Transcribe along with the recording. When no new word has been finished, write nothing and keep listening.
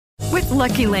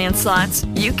Lucky Land Slots,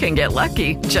 you can get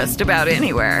lucky just about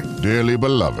anywhere. Dearly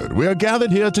beloved, we are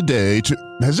gathered here today to...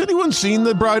 Has anyone seen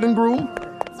the bride and groom?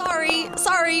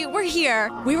 Sorry, we're here.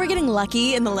 We were getting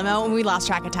lucky in the limo and we lost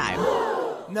track of time.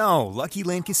 No, Lucky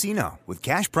Land Casino, with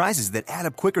cash prizes that add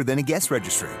up quicker than a guest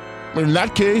registry. In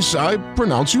that case, I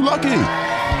pronounce you lucky.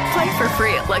 Play for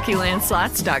free at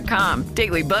LuckyLandSlots.com.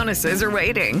 Daily bonuses are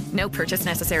waiting. No purchase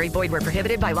necessary. Void where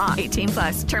prohibited by law.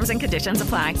 18+. Terms and conditions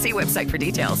apply. See website for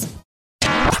details.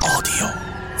 Audio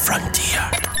Frontier.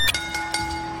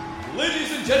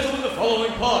 Ladies and gentlemen, the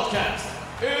following podcast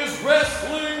is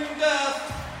Wrestling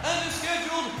Daft and is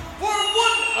scheduled for 1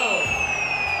 hour.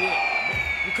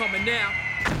 Yeah, we're coming now.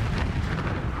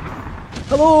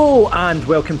 Hello and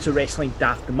welcome to Wrestling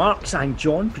Daft the Marks. I'm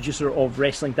John, producer of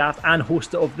Wrestling Daft and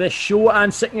host of this show,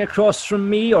 and sitting across from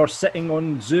me, or sitting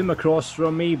on Zoom across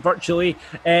from me virtually,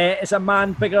 is a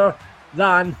man bigger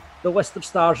than the list of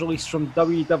stars released from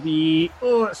WWE.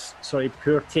 Poor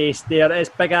taste there. It's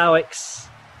Big Alex.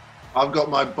 I've got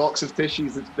my box of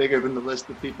tissues that's bigger than the list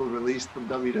of people released from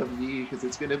WWE because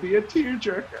it's going to be a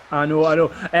tearjerker. I know.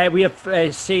 We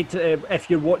have said if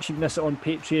you're watching this on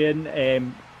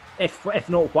Patreon, if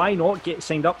not, why not get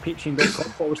signed up?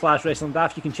 Patreon.com/Wrestling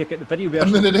Daft. You can check out the video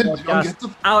version of the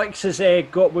podcast. Alex has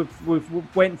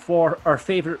we've went for our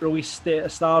favourite release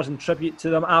stars and tribute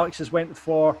to them. Alex has went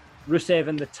for Rusev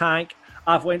and the Tank.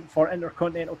 I've went for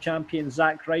Intercontinental Champion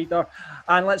Zack Ryder.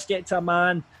 And let's get to a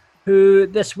man who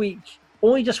this week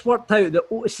only just worked out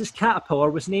that Otis's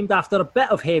Caterpillar was named after a bit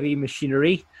of heavy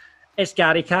machinery. It's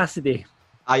Gary Cassidy.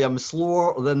 I am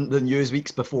slower than news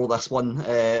weeks before this one.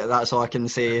 That's all I can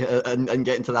say, and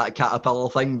getting to that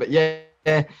Caterpillar thing. But yeah,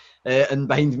 and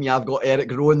behind me I've got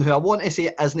Eric Rowan, who I want to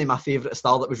say isn't my favourite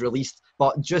star that was released,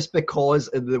 but just because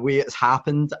of the way it's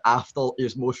happened after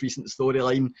his most recent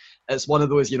storyline, it's one of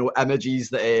those, images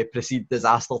that precede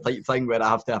disaster type thing where I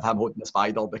have to have him holding a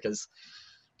spider because,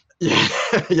 yeah,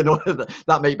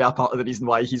 that might be a part of the reason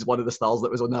why he's one of the stars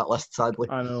that was on that list, sadly.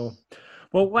 I know.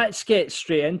 Well, let's get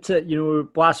straight into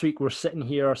it. Last week we're sitting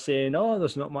here saying,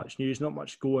 there's not much news, not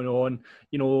much going on.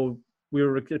 We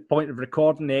were at the point of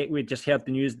recording it. We just heard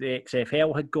the news that the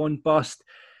XFL had gone bust.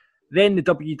 Then the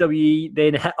WWE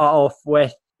then hit it off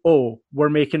with, we're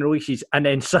making releases. And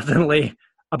then suddenly,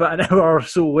 about an hour or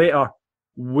so later,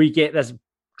 we get this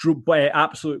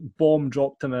absolute bomb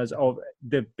dropped on us.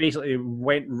 Basically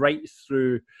went right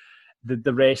through the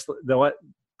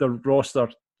roster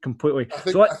completely. I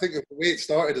think the way it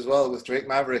started as well with Drake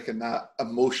Maverick and that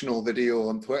emotional video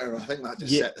on Twitter, I think that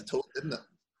just set the tone, didn't it?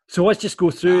 So let's just go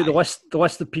through the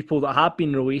list of people that have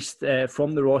been released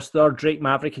from the roster. Drake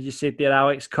Maverick, as you said there,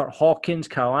 Alex. Kurt Hawkins,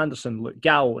 Carl Anderson, Luke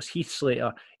Gallows, Heath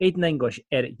Slater, Aiden English,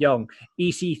 Eric Young,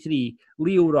 EC3,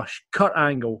 Leo Rush, Kurt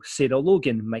Angle, Sarah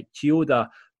Logan, Mike Chioda,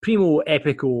 Primo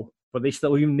Epico, were they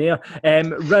still even there?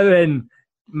 Rowan,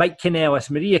 Mike Kanellis,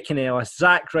 Maria Kanellis,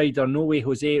 Zack Ryder, No Way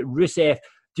Jose, Rusev,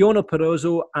 Deonna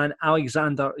Purrazzo and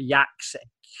Alexander Yaksik.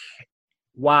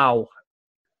 Wow.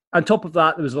 On top of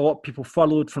that, there was a lot of people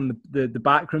furloughed from the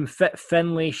backroom. Fit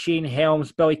Finlay, Shane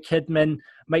Helms, Billy Kidman,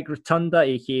 Mike Rotunda,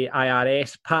 aka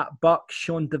IRS, Pat Buck,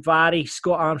 Sean Devari,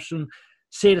 Scott Armstrong,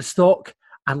 Sarah Stock,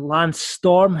 and Lance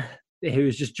Storm, who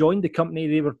has just joined the company.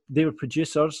 They were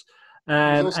producers.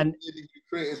 And the lady who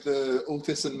created the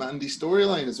Otis and Mandy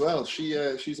storyline as well.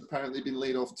 She's apparently been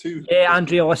laid off too. Yeah,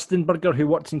 Andrea Listenberger, who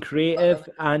works in creative,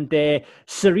 and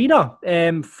Serena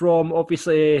from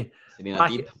obviously Serena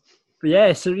Deeb.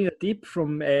 Yeah, Serena Deeb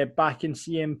from back in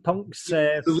CM Punk's.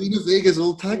 Selena Vega's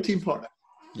old tag team partner.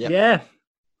 Yep. Yeah.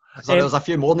 So there was a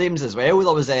few more names as well.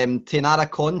 There was Tenara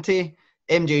Conti,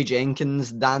 MJ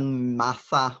Jenkins, Dan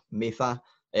Matha,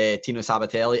 Tino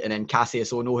Sabatelli, and then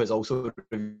Cassius Ono has also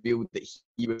revealed that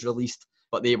he was released,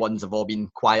 but they ones have all been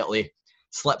quietly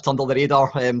slipped under the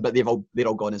radar, but they're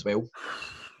all gone as well.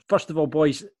 First of all,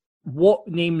 boys, what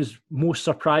names most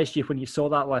surprised you when you saw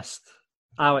that list?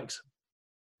 Alex?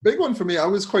 Big one for me, I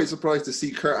was quite surprised to see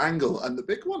Kurt Angle, and the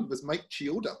big one was Mike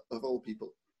Chioda, of all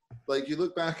people. Like, you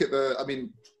look back at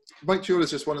Mike Chioda is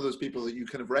just one of those people that you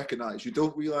kind of recognise. You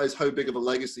don't realise how big of a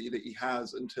legacy that he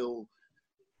has until...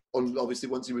 obviously,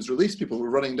 once he was released, people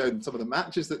were running down some of the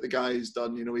matches that the guy's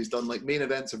done. He's done like main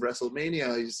events of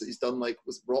WrestleMania. He's done like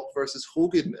was Rock versus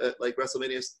Hogan at like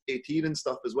WrestleMania 18 and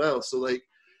stuff as well. So like,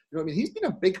 he's been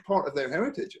a big part of their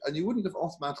heritage, and you wouldn't have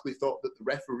automatically thought that the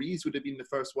referees would have been the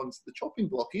first ones to the chopping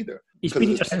block either. He's been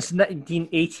here since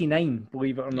 1989,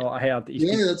 believe it or not. I heard.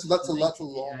 That's a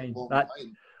long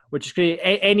time. Which is great.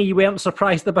 Any you weren't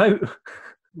surprised about?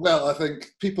 Well, I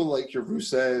think people like your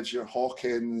Rusev, your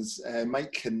Hawkins,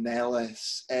 Mike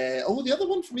Kanellis. The other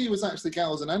one for me was actually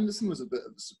Gallows and Anderson was a bit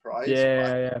of a surprise.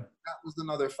 Yeah. That was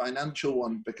another financial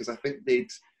one because I think they'd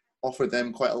offered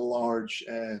them quite a large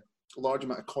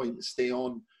amount of coin to stay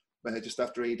on just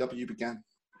after AEW began.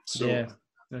 So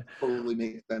probably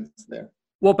makes sense there.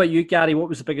 What about you, Gary? What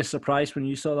was the biggest surprise when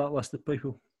you saw that list of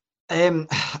people?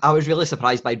 I was really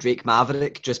surprised by Drake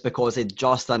Maverick just because he'd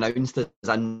just announced his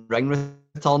in-ring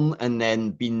return and then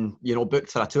been, booked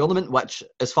for a tournament, which,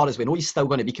 as far as we know, he's still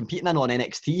going to be competing in on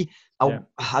NXT.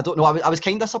 I don't know. I was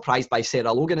kind of surprised by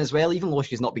Sarah Logan as well, even though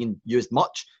she's not being used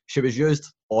much. She was used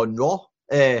on Raw,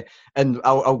 and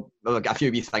I'll get a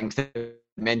few wee things to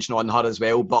mention on her as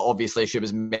well. But obviously, she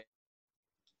was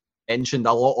mentioned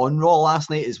a lot on Raw last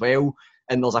night as well,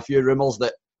 and there's a few rumours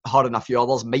that her and a few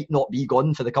others might not be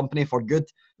gone for the company for good.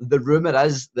 The rumour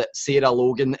is that Sarah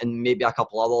Logan and maybe a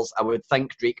couple others, I would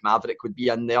think Drake Maverick would be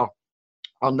in there,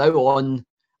 are now on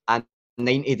a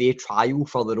 90-day trial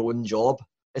for their own job,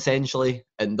 essentially,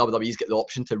 and WWE's got the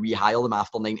option to rehire them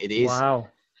after 90 days. Wow.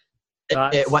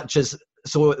 Which is...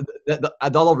 So the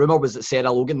other rumour was that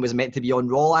Sarah Logan was meant to be on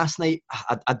Raw last night.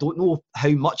 I don't know how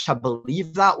much I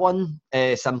believe that one,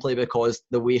 simply because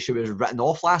the way she was written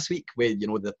off last week with,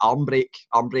 the arm break,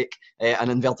 and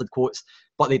inverted quotes.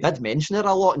 But they did mention her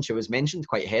a lot, and she was mentioned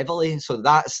quite heavily. So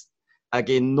that's,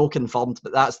 again, no confirmed,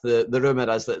 but that's the rumour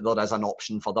is that there is an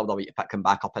option for WWE to pick him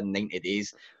back up in 90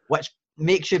 days, which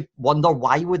makes you wonder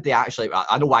why would they actually,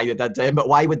 I know why they did, but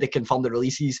why would they confirm the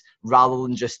releases rather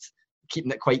than just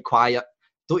keeping it quite quiet?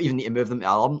 Don't even need to move them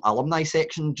to alumni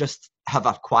section. Just have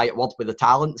a quiet word with the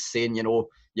talents saying,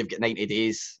 you've got 90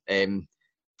 days to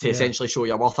essentially show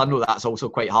your worth. I know that's also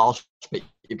quite harsh, but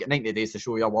you've got 90 days to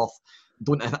show your worth.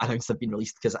 Don't announce they've been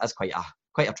released because it is quite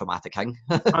a traumatic thing.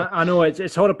 I know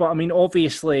it's horrible. I mean,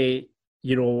 obviously,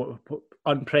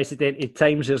 unprecedented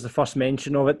times. There's the first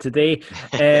mention of it today.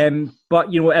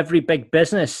 But every big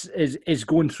business is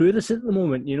going through this at the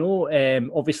moment.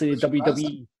 Obviously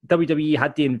the WWE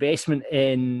had the investment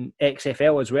in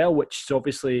XFL as well, which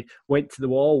obviously went to the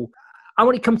wall. I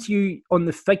want to come to you on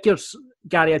the figures,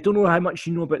 Gary. I don't know how much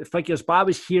you know about the figures, but I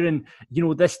was hearing,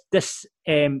 this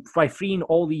by freeing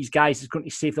all these guys is going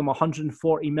to save them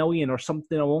 140 million or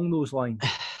something along those lines.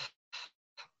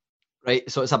 Right,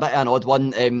 so it's a bit of an odd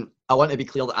one. I want to be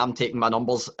clear that I'm taking my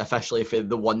numbers officially for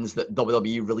the ones that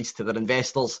WWE released to their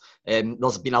investors.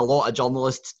 There's been a lot of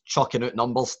journalists chucking out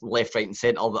numbers left, right and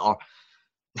centre that are,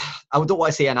 I don't want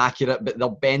to say inaccurate, but they're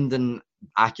bending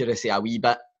accuracy a wee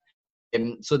bit.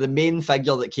 So the main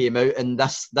figure that came out, and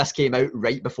this came out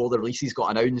right before the releases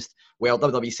got announced, where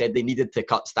WWE said they needed to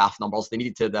cut staff numbers. They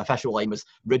needed to, the official line was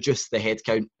reduce the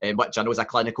headcount, which I know is a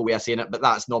clinical way of saying it, but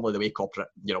that's normally the way corporate,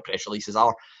 press releases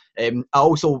are. I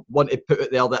also want to put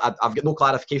it there that I've got no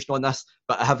clarification on this,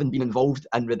 but I haven't been involved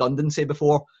in redundancy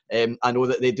before. I know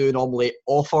that they do normally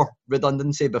offer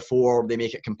redundancy before they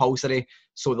make it compulsory.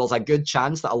 So there's a good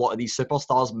chance that a lot of these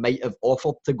superstars might have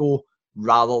offered to go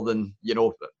rather than,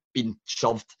 being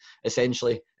shoved,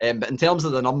 essentially. But in terms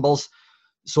of the numbers,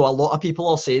 so a lot of people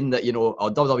are saying that,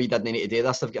 WWE didn't need to do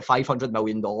this. They've got $500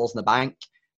 million in the bank.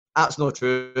 That's not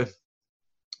true.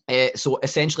 So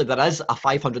essentially there is a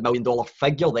 $500 million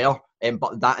figure there,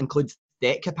 but that includes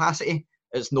debt capacity.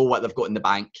 It's not what they've got in the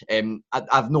bank.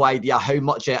 I've no idea how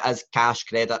much it is cash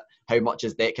credit, how much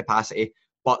is debt capacity,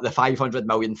 but the 500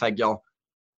 million figure,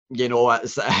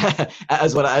 it's, it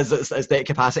is what it is. It's debt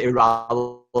capacity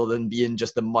rather than being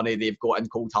just the money they've got in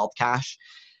cold hard cash.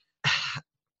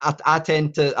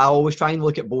 I always try and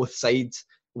look at both sides.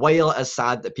 While it is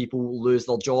sad that people lose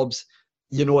their jobs,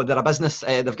 they're a business,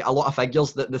 they've got a lot of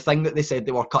figures. The thing that they said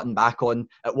they were cutting back on,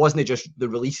 it wasn't just the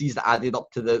releases that added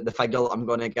up to the figure that I'm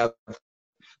going to give.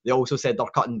 They also said they're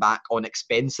cutting back on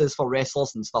expenses for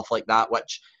wrestlers and stuff like that,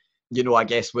 which, I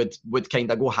guess would kind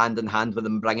of go hand in hand with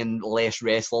them bringing less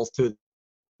wrestlers to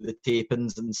the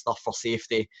tapings and stuff for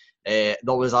safety. There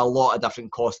was a lot of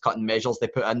different cost-cutting measures they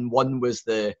put in. One was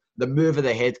the move of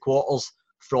the headquarters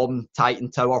from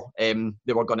Titan Tower.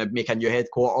 They were going to make a new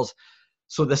headquarters.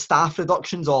 So the staff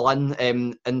reductions all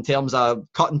in terms of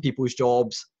cutting people's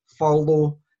jobs,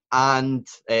 furlough, and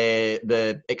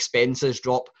the expenses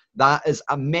drop. That is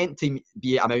meant to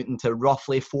be amounting to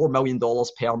roughly $4 million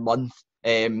per month.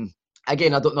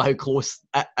 Again, I don't know how close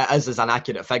it is as an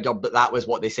accurate figure, but that was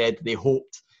what they said they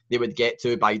hoped they would get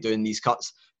to by doing these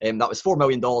cuts. That was $4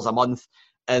 million a month.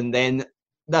 And then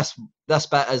this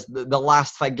bit is the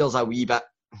last figures a wee bit,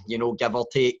 give or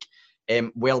take,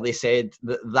 where they said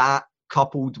that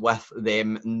coupled with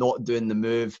them not doing the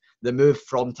move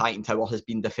from Titan Tower has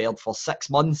been deferred for 6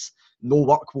 months. No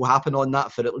work will happen on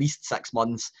that for at least 6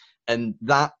 months. And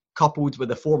that, coupled with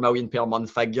the $4 million per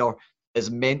month figure, is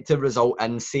meant to result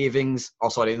in savings, or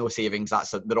sorry, no savings,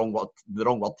 that's the wrong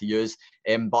word to use,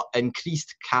 but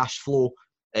increased cash flow,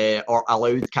 or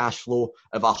allowed cash flow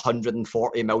of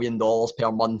 $140 million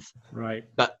per month. Right.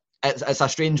 But it's a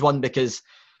strange one because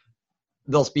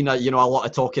there's been a lot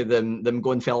of talk of them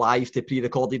going for live to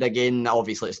pre-recorded again.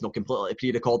 Obviously, it's not completely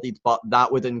pre-recorded, but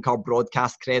that would incur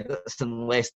broadcast credits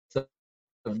unless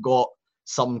they've got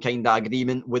some kind of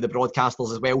agreement with the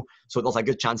broadcasters as well. So there's a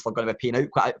good chance they're going to be paying out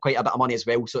quite a bit of money as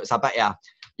well. So it's a bit of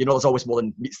there's always more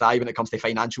than meets the eye when it comes to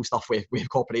financial stuff with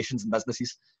corporations and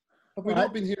businesses. Have we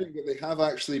not been hearing that they have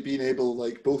actually been able,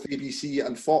 like both ABC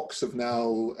and Fox have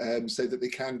now said that they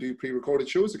can do pre-recorded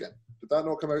shows again? Did that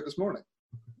not come out this morning?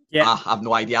 Yeah, I have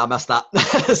no idea. I missed that.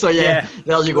 So there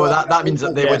you go. That means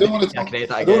that they would get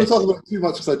credit. I don't want to talk about it too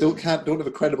much because I don't have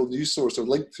a credible news source or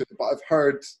link to it. But I've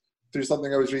heard through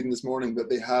something I was reading this morning that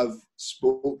they have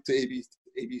spoke to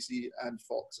ABC and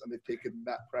Fox and they've taken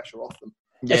that pressure off them.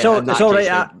 Yeah, it's all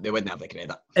right. They wouldn't have the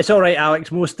credit. It's all right, Alex.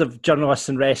 Most of journalists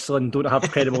in wrestling don't have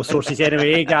credible sources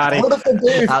anyway, Gary.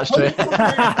 That's true.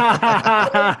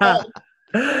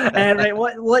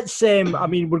 Right, let's. I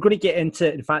mean, we're going to get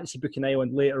into in Fantasy Booking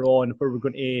Island later on, where we're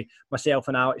going to, myself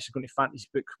and Alex are going to fantasy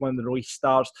book one of the release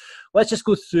stars. Let's just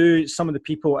go through some of the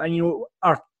people, and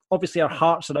obviously our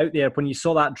hearts are out there. When you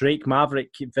saw that Drake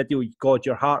Maverick video, God,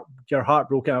 your heart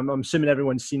broke. I'm assuming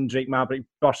everyone's seen Drake Maverick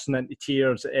bursting into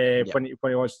tears when he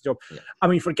lost the job. Yeah. I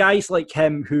mean, for guys like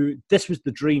him, who this was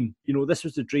the dream. This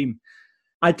was the dream.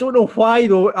 I don't know why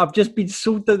though. I've just been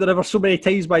sold down the river so many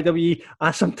times by WWE.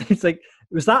 I sometimes think,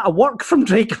 was that a work from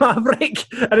Drake Maverick?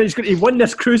 And he's going to win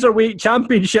this cruiserweight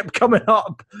championship coming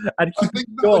up. And I think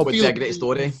that would be a great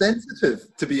story. Insensitive,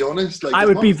 to be honest. I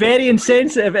would be very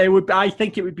insensitive. I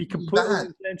think it would be completely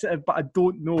insensitive, but I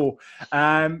don't know.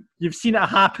 You've seen it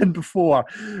happen before,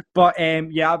 but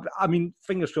I mean,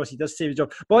 fingers crossed he does save his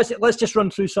job. But let's just run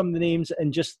through some of the names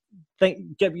and just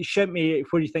shout me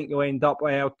where you think you'll end up.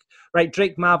 Right,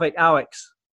 Drake Maverick,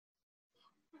 Alex.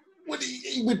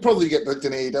 He would probably get booked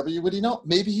in AEW, would he not?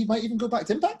 Maybe he might even go back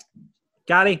to Impact.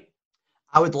 Gary?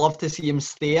 I would love to see him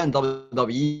stay in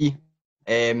WWE,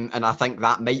 and I think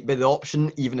that might be the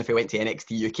option, even if he went to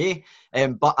NXT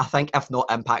UK. But I think if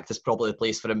not, Impact is probably the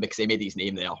place for him because he made his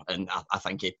name there, and I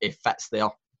think he fits there.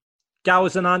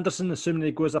 Gallows and Anderson, assuming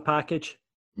he goes a package?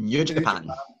 New Japan.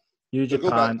 New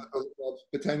Japan.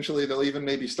 Potentially, they'll even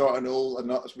maybe start an old and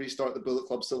not restart the Bullet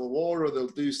Club Civil War, or they'll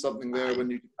do something there when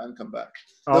New Japan come back.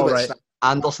 All right.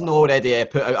 Anderson already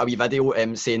put out a wee video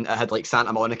saying it had like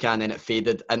Santa Monica and then it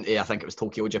faded into, I think it was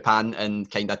Tokyo, Japan, and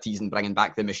kind of teasing bringing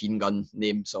back the Machine Gun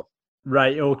name. So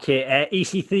right, okay.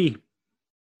 EC3.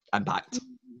 Impact.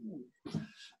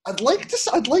 I'd like to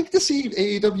see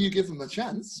AEW give them a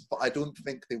chance, but I don't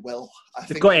think they will.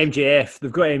 They've got MJF.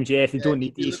 They don't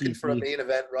need EC3. Looking for a main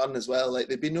event run as well. Like,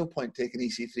 there'd be no point taking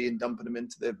EC3 and dumping him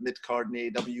into the mid card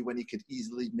in AEW when he could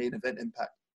easily main event Impact.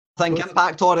 I think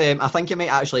Impact, or I think it might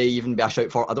actually even be a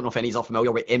shout for, I don't know if any are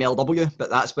familiar with MLW,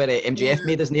 but that's where MJF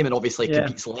made his name and obviously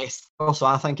competes less. So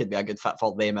I think it'd be a good fit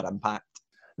for them at Impact.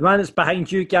 The man that's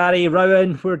behind you, Gary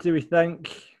Rowan, where do we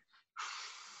think?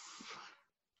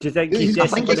 Do you think I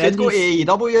think he could go to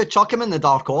AEW, chuck him in the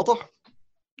Dark Order,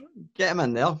 get him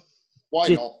in there. Why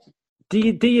not? Do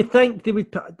you think they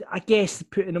would? I guess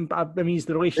putting him. I mean, it's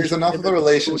the relationship. There's enough of the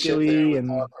relationship there and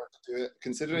to do it.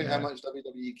 Considering how much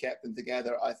WWE kept them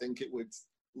together, I think it would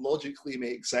logically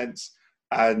make sense.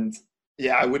 And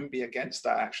yeah, I wouldn't be against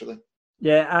that actually.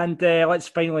 Yeah, and let's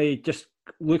finally just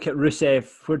look at Rusev.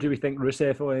 Where do we think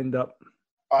Rusev will end up?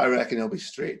 I reckon he'll be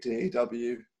straight to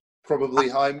AEW. Probably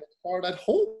high mid card, I'd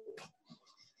hope.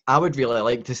 I would really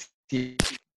like to see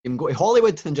him go to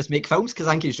Hollywood and just make films because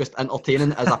I think he's just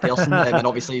entertaining as a person. And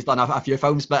obviously he's done a few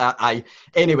films, but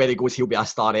anywhere he goes, he'll be a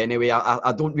star anyway.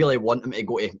 I don't really want him to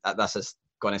go to, this is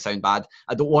going to sound bad,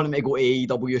 I don't want him to go to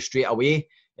AEW straight away.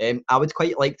 I would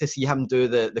quite like to see him do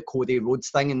the Cody Rhodes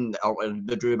thing or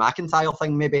the Drew McIntyre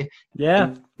thing maybe.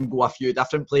 Yeah. And go a few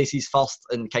different places first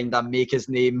and kind of make his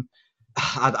name.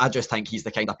 I just think he's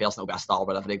the kind of person that'll be a star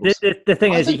wherever he goes. The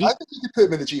thing is, I think you could put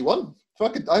him in the G1. I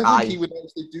think he would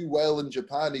actually do well in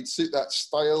Japan. He'd suit that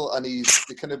style, and he's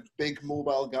the kind of big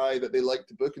mobile guy that they like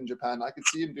to book in Japan. I could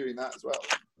see him doing that as well.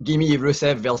 Give me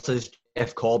Rusev versus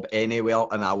Jeff Cobb anywhere,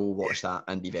 and I will watch that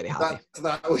and be very happy.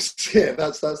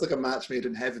 That's like a match made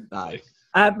in heaven. Aye.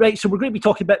 Right, so we're going to be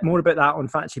talking a bit more about that on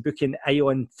Fantasy Booking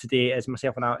Island today, as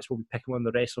myself and Alex will be picking one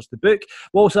of the wrestlers to book.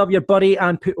 We'll also have your buddy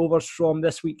and put-overs from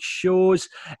this week's shows,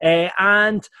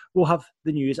 and we'll have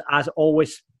the news, as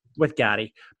always, with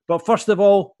Gary. But first of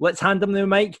all, let's hand him the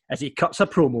mic as he cuts a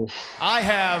promo. I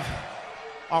have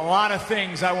a lot of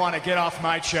things I want to get off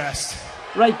my chest.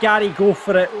 Right, Gary, go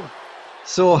for it.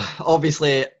 So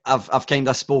obviously I've kind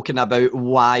of spoken about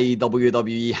why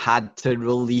WWE had to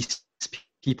release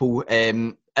people,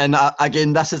 and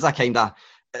again, this is a kind of,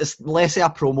 it's less a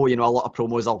promo. You know, a lot of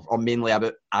promos are mainly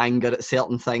about anger at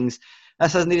certain things.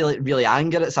 This isn't really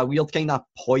anger. It's a weird kind of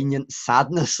poignant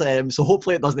sadness. So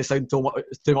hopefully it doesn't sound too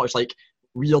much like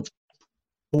weird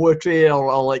poetry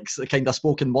or like kind of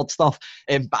spoken word stuff.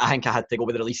 But I think I had to go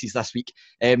with the releases this week.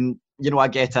 You know, I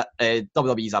get it.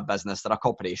 WWE is a business. They're a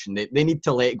corporation. They need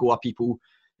to let go of people.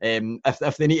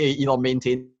 If they need to either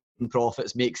maintain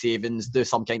profits, make savings, do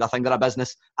some kind of thing. They're a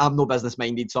business. I'm no business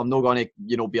minded, so I'm not going to,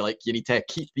 you know, be like, you need to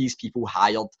keep these people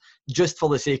hired just for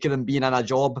the sake of them being in a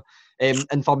job.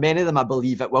 And for many of them, I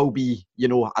believe it will be, you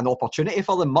know, an opportunity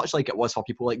for them, much like it was for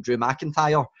people like Drew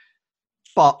McIntyre.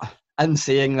 But in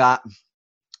saying that,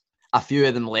 a few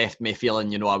of them left me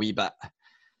feeling, you know, a wee bit,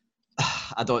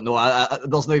 I don't know.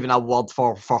 There's not even a word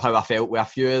for how I felt with a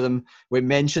few of them. We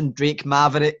mentioned Drake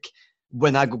Maverick.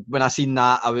 When I seen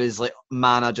that, I was like,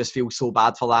 man, I just feel so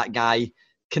bad for that guy.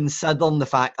 Considering the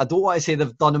fact, I don't want to say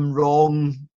they've done him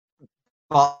wrong,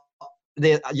 but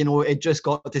they, you know, it just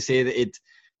got to say that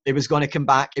it was going to come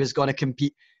back, it was going to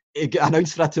compete. It got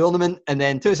announced for a tournament, and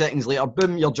then 2 seconds later,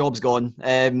 boom, your job's gone.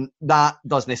 That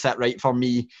doesn't sit right for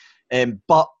me.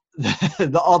 But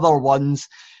the other ones,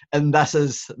 and this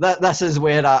is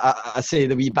where I say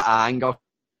the wee bit of anger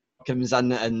comes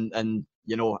in, and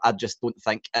you know, I just don't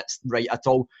think it's right at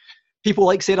all. People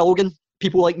like Sarah Logan,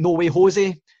 people like No Way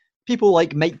Jose, people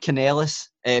like Mike Kanellis,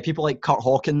 people like Kurt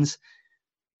Hawkins.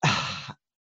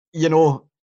 You know,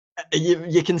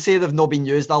 you can say they've not been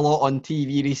used a lot on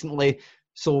TV recently,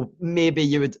 so maybe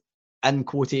you would, in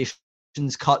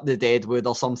quotations, cut the dead wood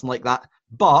or something like that.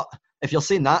 But if you're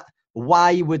saying that,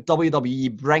 why would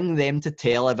WWE bring them to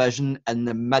television in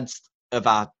the midst of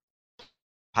a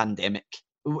pandemic?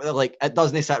 Like, it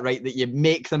doesn't sit right that you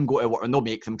make them go to work, or not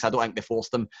make them, because I don't think they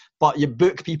forced them, but you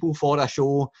book people for a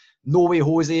show. No Way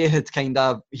Jose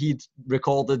he'd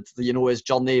recorded, you know, his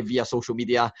journey via social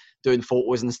media, doing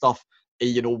photos and stuff,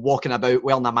 you know, walking about,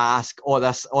 wearing a mask, all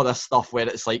this stuff where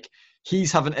it's like,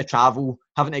 he's having to travel,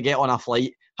 having to get on a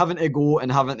flight, having to go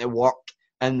and having to work,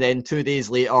 and then 2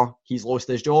 days later, he's lost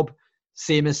his job.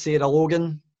 Same as Sarah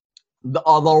Logan. The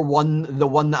other one, the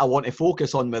one that I want to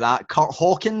focus on with that, Kurt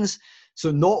Hawkins. So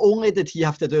not only did he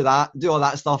have to do all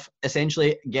that stuff,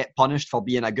 essentially get punished for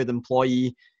being a good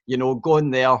employee, you know, going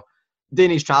there,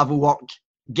 doing his travel work,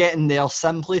 getting there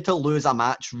simply to lose a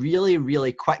match really,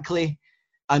 really quickly.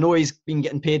 I know he's been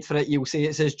getting paid for it. You'll say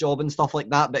it's his job and stuff like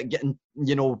that, but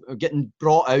getting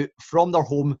brought out from their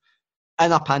home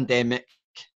in a pandemic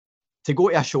to go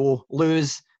to a show,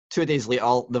 lose, 2 days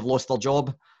later, they've lost their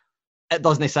job. It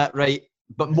doesn't sit right,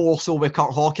 but more so with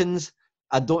Kurt Hawkins.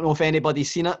 I don't know if anybody's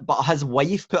seen it, but his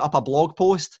wife put up a blog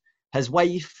post. His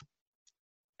wife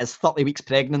is 30 weeks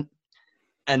pregnant.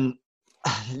 And,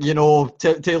 you know,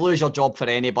 to lose your job for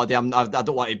anybody, I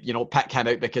don't want to, you know, pick him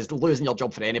out, because losing your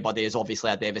job for anybody is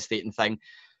obviously a devastating thing.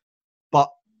 But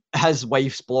his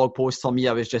wife's blog post, for me,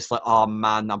 I was just like, oh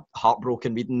man, I'm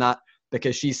heartbroken reading that,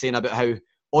 because she's saying about how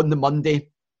on the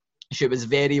Monday, she was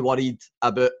very worried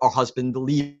about her husband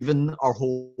leaving her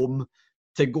home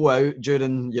to go out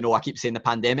during, you know, I keep saying the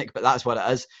pandemic, but that's what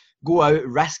it is. Go out,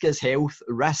 risk his health,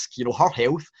 risk, you know, her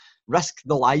health, risk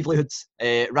the livelihoods,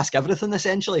 risk everything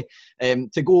essentially,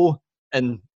 to go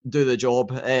and do the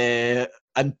job, in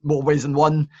more ways than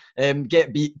one,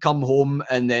 get beat, come home,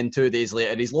 and then 2 days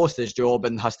later he's lost his job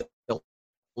and has to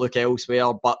look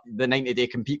elsewhere. But the 90-day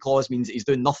compete clause means that he's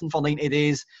doing nothing for 90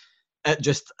 days. I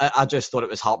just thought it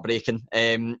was heartbreaking.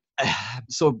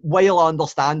 So while I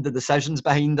understand the decisions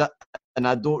behind it, and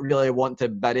I don't really want to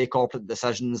bury corporate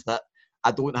decisions that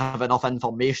I don't have enough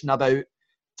information about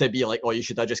to be like, oh, you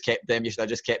should have just kept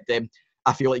them,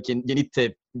 I feel like you need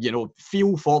to, you know,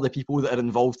 feel for the people that are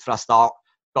involved for a start,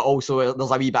 but also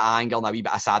there's a wee bit of anger and a wee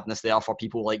bit of sadness there for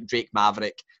people like Drake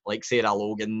Maverick, like Sarah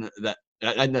Logan,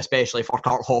 and especially for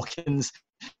Kurt Hawkins.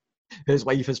 His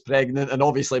wife is pregnant, and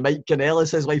obviously Mike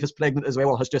Kanellis, his wife is pregnant as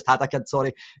well, or has just had a kid,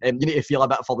 sorry. You need to feel a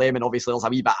bit for them, and obviously there's a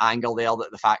wee bit of anger there, that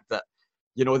the fact that,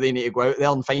 you know, they need to go out there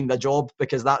and find a job,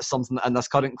 because that's something that in this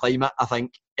current climate, I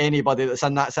think anybody that's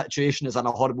in that situation is in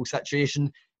a horrible situation,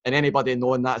 and anybody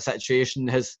knowing that situation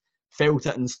has felt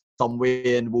it in some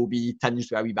way and will be tinged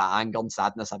with a wee bit of anger and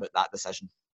sadness about that decision.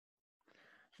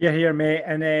 You're here, mate,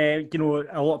 and you know,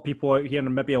 a lot of people out here,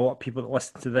 and maybe a lot of people that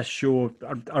listen to this show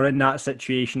are in that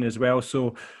situation as well.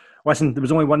 So, listen, there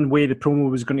was only one way the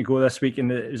promo was going to go this week,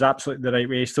 and it was absolutely the right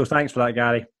way. So, thanks for that,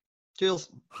 Gary. Cheers.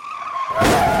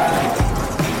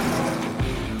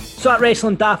 So at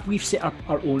Wrestling Daft, we've set up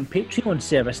our own Patreon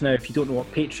service. Now, if you don't know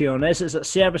what Patreon is, it's a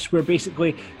service where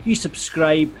basically you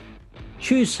subscribe,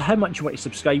 choose how much you want to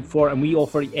subscribe for, and we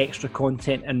offer extra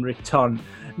content in return.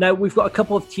 Now, we've got a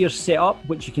couple of tiers set up,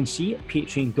 which you can see at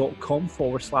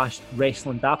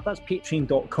patreon.com/Wrestling Daft. That's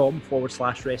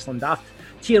patreon.com/Wrestling Daft.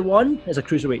 Tier 1 is a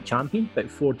Cruiserweight champion,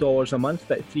 about $4 a month,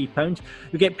 about £3.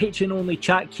 You'll get Patreon-only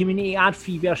chat, community,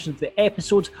 ad-free versions of the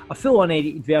episodes, a full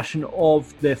unedited version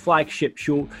of the flagship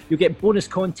show. You'll get bonus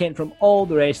content from all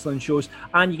the wrestling shows,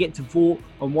 and you get to vote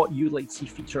on what you'd like to see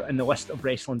feature in the list of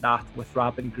Wrestling Daft with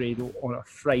Rab and Grado on a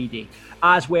Friday,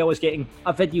 as well as getting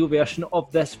a video version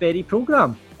of this very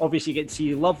programme. Obviously, you get to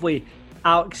see lovely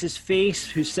Alex's face,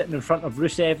 who's sitting in front of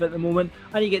Rusev at the moment,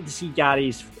 and you get to see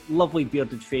Gary's lovely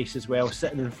bearded face as well,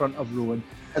 sitting in front of Rowan.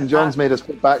 And John's made us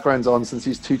put backgrounds on since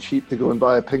he's too cheap to go and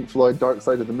buy a Pink Floyd Dark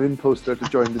Side of the Moon poster to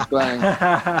join this gang.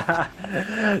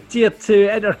 Tier 2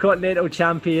 Intercontinental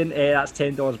Champion, that's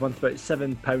 $10 a month, about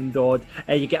 £7 odd.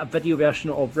 You get a video version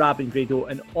of Rab and Grado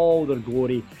in all their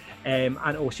glory. And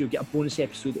also you'll get a bonus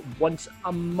episode once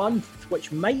a month,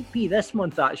 which might be this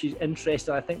month actually.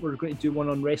 Interesting. I think we're going to do one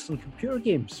on wrestling computer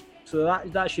games, so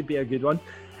that should be a good one.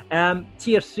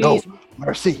 Tier 3 No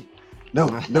mercy. No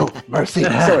mercy.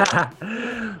 Sorry.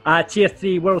 Tier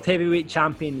 3 World Heavyweight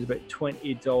Champion is about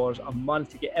 $20 a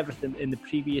month. You get everything in the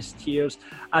previous tiers,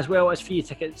 as well as free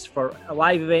tickets for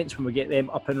live events when we get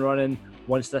them up and running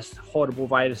once this horrible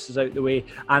virus is out the way,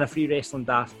 and a free Wrestling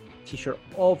Daft t-shirt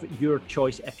of your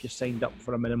choice if you're signed up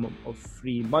for a minimum of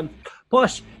 3 months.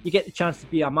 Plus, you get the chance to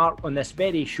be a mark on this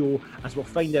very show, as we'll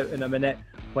find out in a minute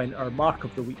when our Mark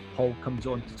of the Week, Paul, comes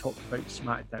on to talk about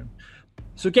SmackDown.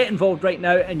 So get involved right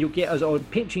now, and you'll get us on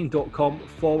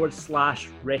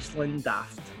patreon.com/Wrestling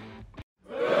Daft.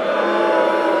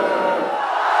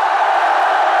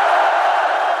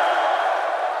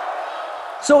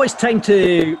 So it's time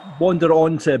to wander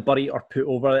on to Bury or Put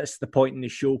Over. It's the point in the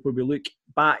show where we look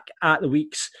back at the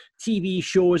week's TV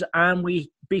shows and we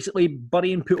basically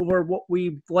bury and put over what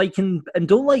we like and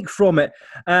don't like from it.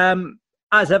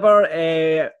 As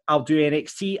ever, I'll do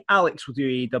NXT, Alex will do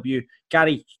AEW,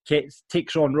 Gary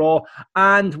takes on Raw,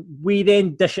 and we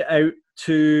then dish it out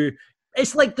to...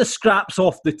 It's like the scraps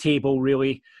off the table,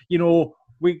 really. You know,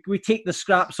 we take the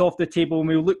scraps off the table and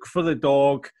we look for the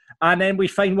dog, and then we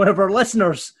find one of our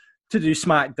listeners to do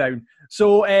SmackDown.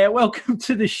 So welcome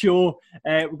to the show.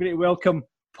 We're going to welcome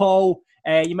Paul.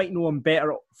 You might know him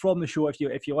better from the show if you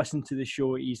listen to the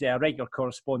show. He's a regular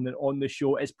correspondent on the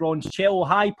show. It's Bronze Cello.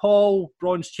 Hi, Paul.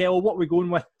 Bronze Cello. What are we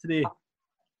going with today?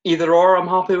 Either or, I'm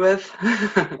happy with.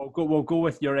 We'll go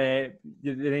with your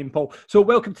name, Paul. So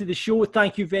welcome to the show.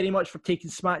 Thank you very much for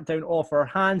taking SmackDown off our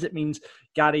hands. It means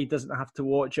Gary doesn't have to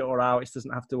watch it, or Alex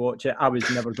doesn't have to watch it. I was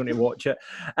never going to watch it.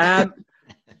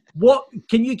 What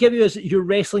can you give us your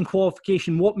wrestling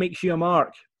qualification? What makes you a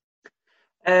mark?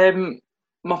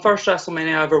 My first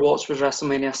WrestleMania I ever watched was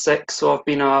WrestleMania 6, so I've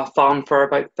been a fan for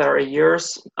about 30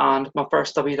 years. And my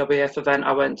first WWF event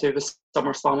I went to was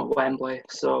SummerSlam at Wembley.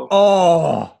 So.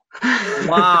 Oh,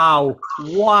 wow!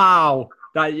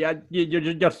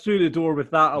 You're through the door with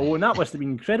that alone. That must have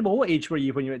been incredible. What age were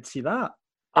you when you went to see that?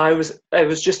 I was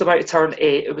just about to turn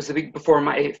 8. It was the week before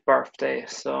my 8th birthday.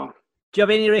 So. Do you have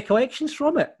any recollections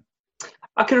from it?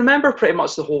 I can remember pretty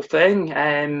much the whole thing.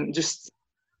 Just.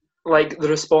 Like the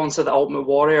response of the Ultimate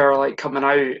Warrior, like coming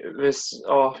out, it was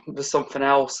something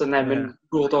else. And then when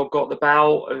Bulldog got the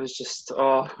belt, it was just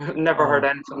never heard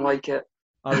anything like it.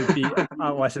 I would be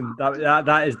listen.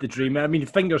 That is the dream. I mean,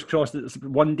 fingers crossed that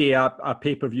one day a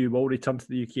pay-per-view will return to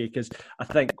the UK, because I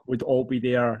think we'd all be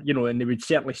there, you know, and they would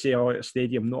certainly sell out a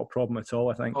stadium, not a problem at all.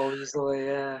 I think. Oh, easily,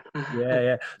 yeah.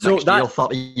 Yeah. So next year,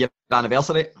 30-year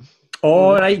anniversary.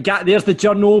 All right, there's the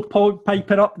journal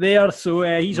piping up there. So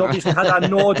he's obviously had a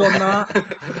nod on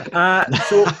that.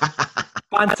 So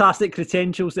fantastic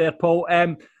credentials there, Paul.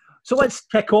 So let's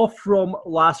kick off from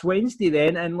last Wednesday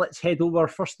then, and let's head over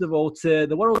first of all to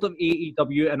the world of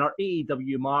AEW and our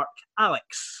AEW mark,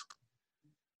 Alex.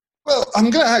 Well, I'm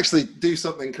going to actually do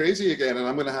something crazy again, and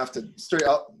I'm going to have to straight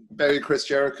up bury Chris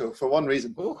Jericho for one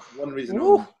reason. One reason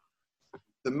only.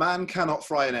 The man cannot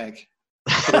fry an egg.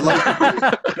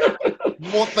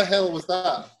 What the hell was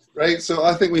that? Right? So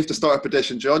I think we have to start a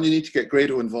petition. John, you need to get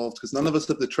Grado involved, because none of us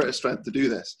have the Twitter strength to do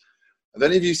this. Have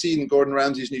any of you seen Gordon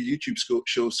Ramsay's new YouTube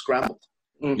show, Scrambled?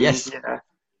 Mm-hmm. Yes.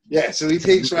 Yeah, so he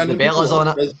takes random the Bellas on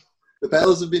it. The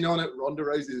Bellas have been on it. Ronda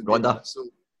Rousey has been on Ronda. it. So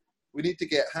we need to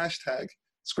get hashtag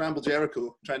Scramble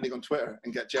Jericho trending on Twitter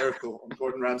and get Jericho on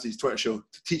Gordon Ramsay's Twitter show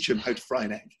to teach him how to fry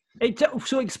an egg. Hey,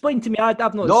 so explain to me, I've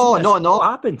not No. What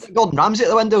happened? Gordon Ramsay at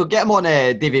the window. Get him on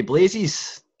David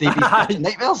Blaze's Davy's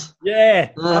Nightmares?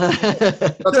 Yeah.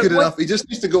 That's good enough. He just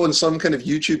needs to go on some kind of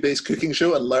YouTube-based cooking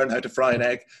show and learn how to fry an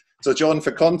egg. So, John,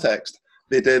 for context,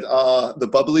 they did the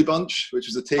Bubbly Bunch, which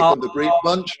was a take on the Brave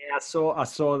Bunch. Yeah, I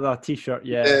saw the T-shirt,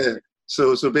 yeah.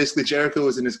 So basically Jericho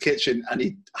was in his kitchen and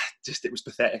it was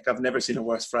pathetic. I've never seen a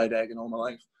worse fried egg in all my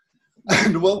life.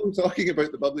 And while we're talking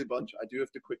about the Bubbly Bunch, I do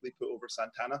have to quickly put over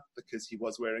Santana because he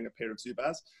was wearing a pair of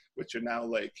Zubaz, which are now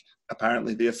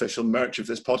apparently the official merch of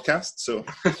this podcast. So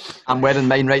I'm wearing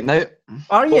mine right now.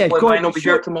 Are you? Mine will be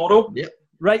here tomorrow. Yep.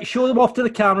 Right, show them off to the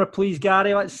camera, please,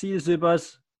 Gary. Let's see the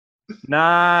Zubaz.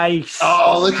 Nice.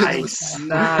 Oh, look at this.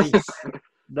 Nice.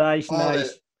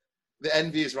 The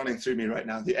envy is running through me right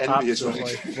now. The envy is running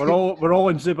through me. We're all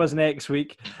in Zubaz next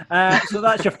week. So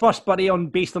that's your first buddy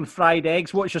based on fried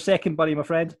eggs. What's your second buddy, my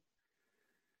friend?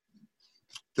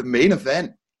 The main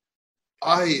event.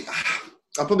 I'm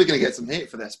probably going to get some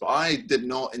hate for this, but I did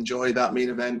not enjoy that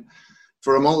main event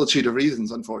for a multitude of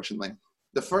reasons, unfortunately.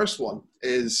 The first one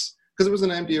is because it was an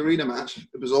empty arena match.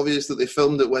 It was obvious that they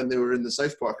filmed it when they were in the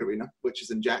South Park Arena, which is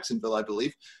in Jacksonville, I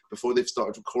believe, before they've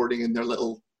started recording in their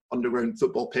little underground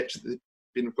football pitch that they've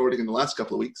been recording in the last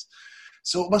couple of weeks.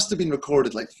 So it must have been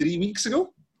recorded 3 weeks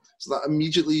ago. So that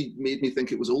immediately made me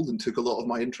think it was old and took a lot of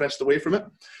my interest away from it.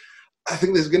 I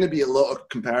think there's going to be a lot of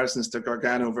comparisons to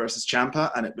Gargano versus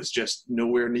Ciampa, and it was just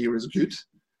nowhere near as good.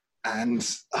 And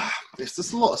there's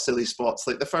just a lot of silly spots.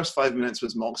 The first 5 minutes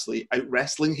was Moxley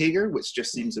out-wrestling Hager, which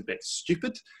just seems a bit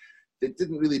stupid. They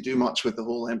didn't really do much with the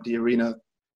whole empty arena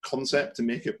concept to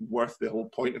make it worth the whole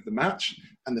point of the match,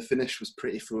 and the finish was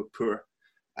pretty poor.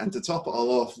 And to top it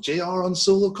all off, JR on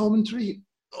solo commentary,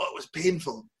 it was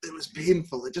painful.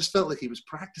 It just felt like he was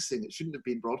practicing. It shouldn't have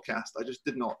been broadcast. I just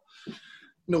did not.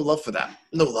 No love for that.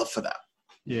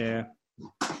 Yeah.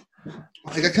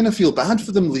 I kind of feel bad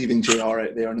for them leaving JR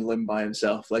out there on a limb by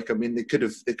himself. They could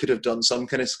have done some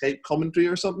kind of Skype commentary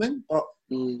or something, but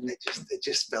it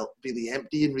just felt really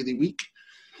empty and really weak.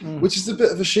 Which is a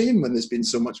bit of a shame when there's been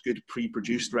so much good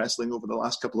pre-produced wrestling over the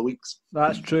last couple of weeks.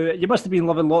 That's true. You must have been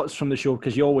loving lots from the show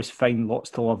because you always find lots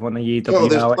to love on the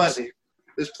AEW.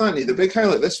 There's plenty. The big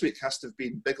highlight this week has to have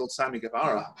been big old Sammy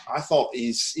Guevara. I thought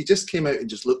he just came out and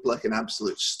just looked like an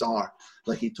absolute star.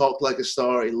 He talked like a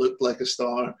star. He looked like a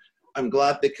star. I'm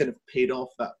glad they kind of paid off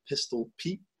that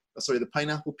the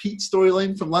Pineapple Pete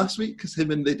storyline from last week because they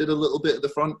did a little bit at the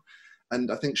front. And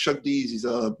I think Shug Dees, he's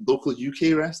a local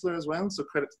UK wrestler as well. So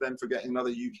credit to them for getting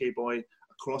another UK boy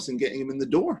across and getting him in the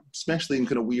door, especially in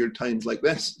kind of weird times like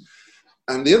this.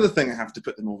 And the other thing I have to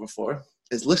put them over for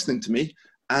is listening to me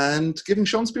and giving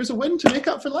Sean Spears a win to make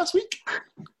up for last week.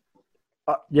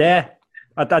 Yeah,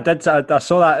 I did. I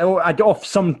saw that. I got off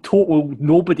some total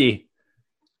nobody.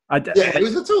 It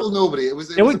was a total nobody. It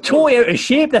looked totally out of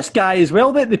shape, this guy, as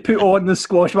well, that they put on the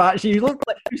squash match. He looked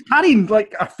like he was carrying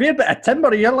a fair bit of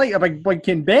timber. He had a big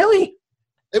blinking belly.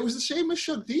 It was the same as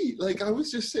Shug D. I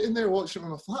was just sitting there watching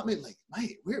with my flatmate,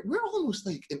 mate, we're almost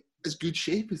in as good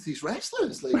shape as these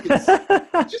wrestlers.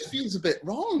 It just feels a bit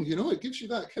wrong, It gives you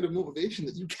that kind of motivation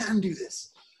that you can do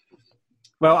this.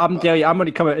 Well, I'm telling you, I'm going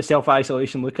to come out of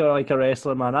self-isolation looking like a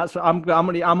wrestler, man. That's what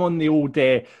I'm on the old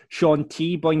Sean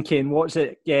T blinking, what's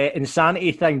it,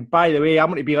 insanity thing. By the way, I'm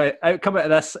going to be come out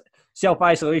of this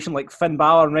self-isolation like Finn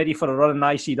Balor and ready for a run in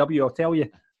ICW, I'll tell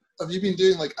you. Have you been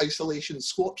doing isolation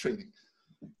squat training?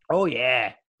 Oh,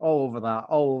 yeah. All over that.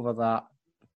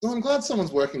 Well, I'm glad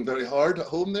someone's working very hard at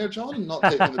home there, John, and not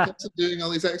taking the piss of doing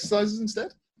all these exercises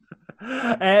instead.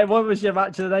 What was your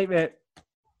match of the night, mate?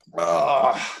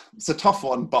 It's a tough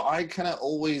one, but I kind of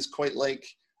always quite like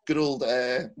good old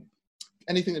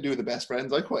anything to do with the best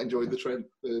friends. I quite enjoyed the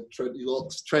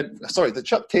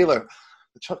Chuck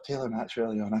Taylor match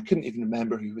early on. I couldn't even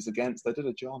remember who he was against. I did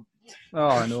a John. Oh,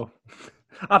 I know.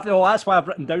 That's why I've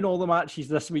written down all the matches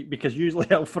this week because usually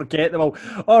I'll forget them all.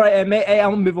 All right, mate,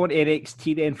 I'll move on to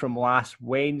NXT then from last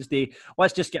Wednesday.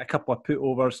 Let's just get a couple of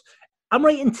put-overs. I'm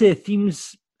right into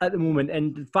themes at the moment,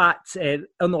 and in fact,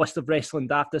 on the list of Wrestling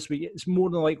Daft this week, it's more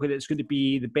than likely that it's going to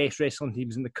be the best wrestling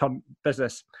teams in the current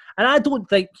business. And I don't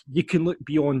think you can look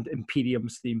beyond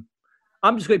Imperium's theme.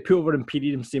 I'm just going to put over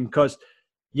Imperium's theme because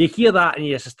you hear that and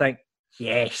you just think,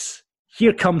 yes,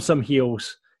 here come some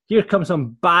heels. Here come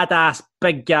some badass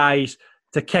big guys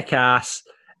to kick ass.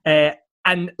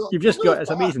 And you've just got,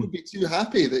 it's amazing. I would be too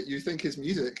happy that you think his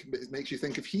music makes you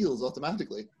think of heels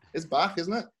automatically. It's back,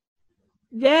 isn't it?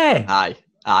 Yeah.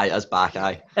 Aye, it's back,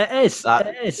 aye. It is.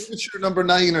 It's your number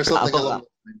 9 or something.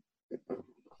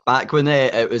 Back when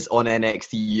it was on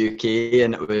NXT UK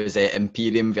and it was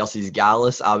Imperium versus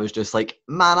Gallus, I was just like,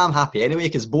 man, I'm happy anyway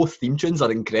because both theme tunes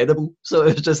are incredible. So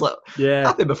it was just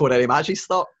happy before any matches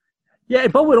start. Yeah,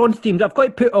 but we're on theme. I've got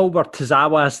to put over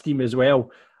Tozawa's theme as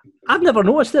well. I've never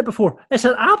noticed it before. It's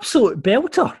an absolute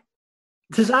belter.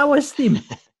 Tozawa's theme.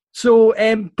 So,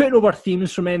 putting over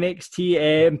themes from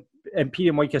NXT,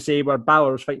 Imperium, like I say, where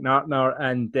Balor was fighting Artner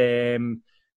and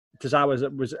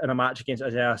Tozawa was in a match against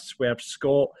Isaiah Swerve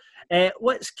Scott.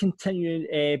 Let's continue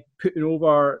putting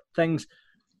over things.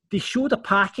 They showed a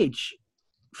package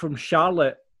from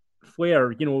Charlotte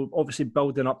Flair, obviously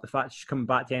building up the fact she's coming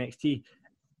back to NXT.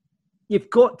 You've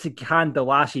got to hand the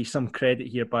lassie some credit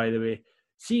here, by the way.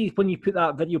 See, when you put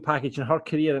that video package and her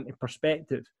career into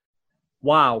perspective,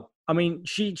 wow. I mean,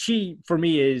 she for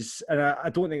me is, and I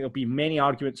don't think there'll be many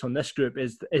arguments on this group,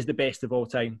 is the best of all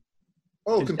time.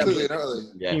 Oh, completely and utterly.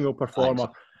 Female performer.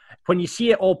 Thanks. When you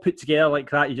see it all put together like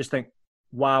that, you just think,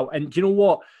 wow. And do you know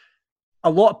what? A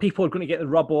lot of people are going to get the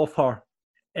rub off her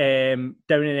down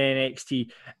in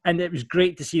NXT. And it was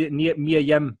great to see that Mia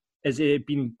Yim is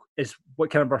what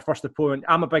kind of her first opponent.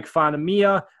 I'm a big fan of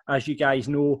Mia, as you guys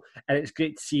know, and it's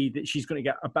great to see that she's going to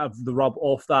get a bit of the rub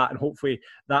off that, and hopefully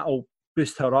that'll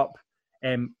boost her up.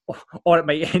 Or it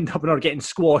might end up in her getting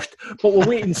squashed, but we'll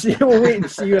wait and see. We'll wait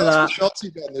and see with that.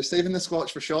 Shotzi, they're saving the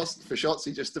squash for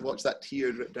Shotzi just to watch that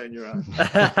tear drip down your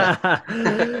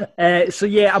eye. So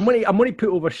yeah, I'm going to put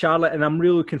over Charlotte, and I'm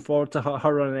really looking forward to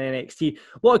her on NXT. A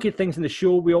lot of good things in the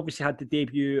show. We obviously had the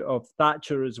debut of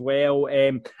Thatcher as well,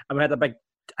 and we had a big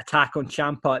attack on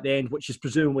Ciampa at the end, which is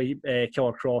presumably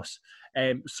Killer Cross.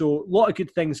 So a lot of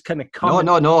good things kind of coming.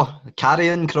 No,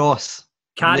 Karrion Kross.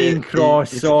 Karrion Kross,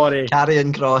 sorry.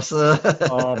 Karrion Kross.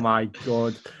 Oh my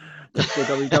God.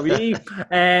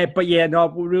 WWE. But yeah, no,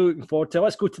 we're really looking forward to it.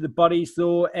 Let's go to the buddies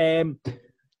though.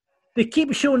 They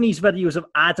keep showing these videos of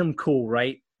Adam Cole,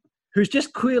 right? Who's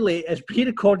just clearly has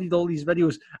pre-recorded all these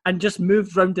videos and just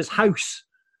moved around his house.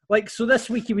 Like, so this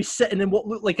week he was sitting in what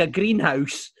looked like a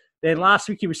greenhouse. Then last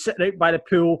week he was sitting out by the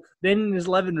pool. Then in his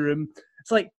living room.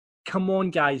 It's like, come on,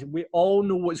 guys. We all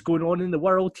know what's going on in the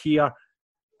world here.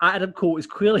 Adam Cole is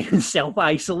clearly in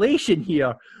self-isolation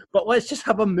here, but let's just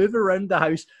have him move around the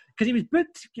house because he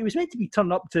was meant to be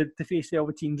turned up to face the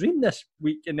Velveteen Dream this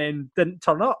week and then didn't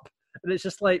turn up. And it's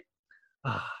just like,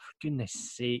 for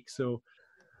goodness sake. So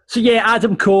yeah,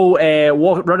 Adam Cole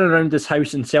running around his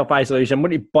house in self-isolation. I'm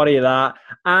going to bury that.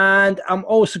 And I'm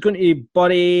also going to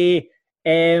bury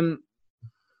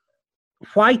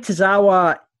why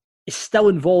Tozawa is still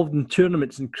involved in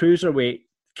tournaments and cruiserweight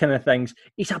kind of things.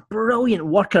 He's a brilliant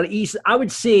worker. I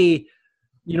would say,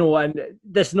 and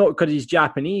this is not because he's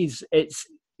Japanese,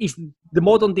 he's the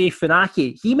modern day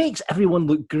Funaki. He makes everyone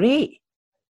look great.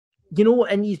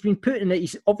 And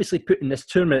he's obviously put in this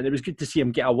tournament. It was good to see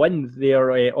him get a win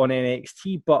there on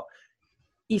NXT, but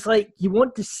he's like, you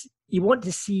want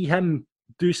to see him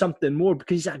do something more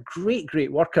because he's a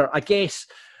great worker. I guess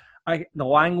the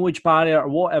language barrier or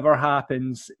whatever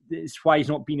happens is why he's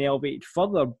not being elevated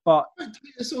further. But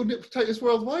Titus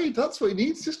Worldwide, that's what he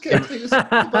needs. Just get Titus.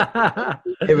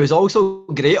 It was also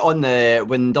great on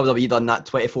when WWE done that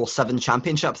 24/7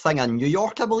 championship thing in New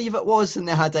York, I believe it was, and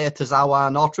they had Tozawa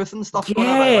and R-Truth and stuff.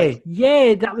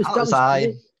 Yeah, that was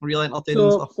really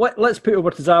entertaining stuff. Let's put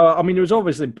over Tozawa. I mean, there was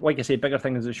obviously, like I say, bigger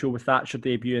things in the show with Thatcher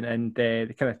debuting and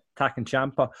the kind of attacking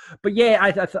Ciampa. But yeah,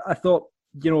 I thought,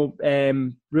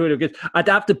 really good. I'd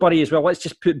have to bury as well. Let's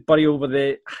just put bury over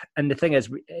and the thing is,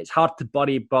 it's hard to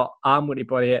bury, but I'm going to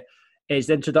bury it, is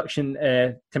the introduction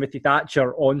Timothy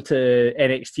Thatcher onto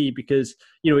NXT because,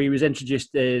 he was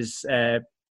introduced as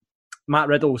Matt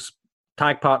Riddle's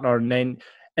tag partner and then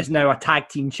is now a tag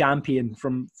team champion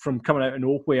from coming out of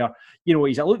nowhere. He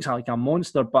looks like a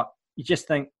monster, but you just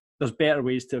think there's better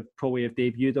ways to probably have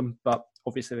debuted him, but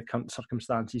obviously the current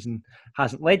circumstances and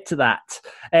hasn't led to that.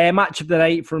 Match of the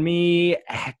night for me,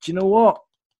 do you know what?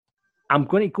 I'm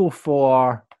going to go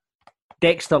for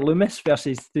Dexter Lumis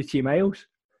versus Tucci Miles.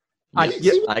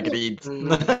 Agreed.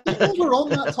 While we're on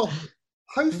that topic,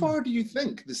 how far do you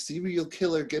think the serial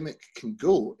killer gimmick can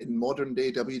go in modern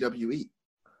day WWE?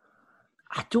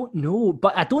 I don't know,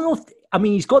 but I don't know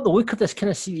he's got the look of this kind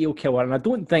of serial killer, and I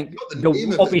don't think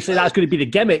obviously that's going to be the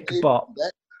gimmick, but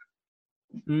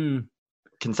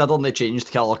considering they changed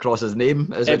Killer Cross's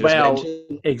name, as I just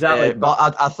mentioned. Exactly. But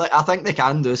I think they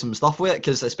can do some stuff with it,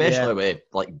 because especially with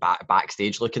like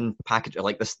backstage looking package,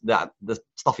 like the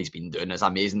stuff he's been doing is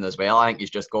amazing as well. I think he's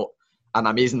just got an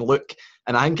amazing look,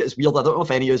 and I think it's weird. I don't know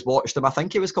if any of us watched him. I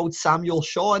think he was called Samuel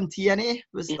Shaw in TNA.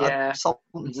 But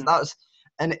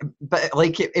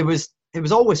it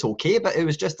was always okay, but it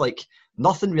was just like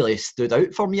nothing really stood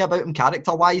out for me about him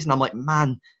character wise, and I'm like,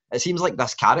 man, it seems like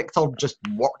this character just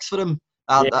works for him.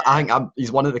 I think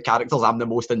he's one of the characters I'm the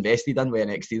most invested in with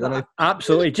NXT now.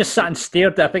 Absolutely. Just sat and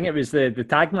stared. I think it was the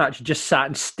tag match. Just sat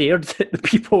and stared at the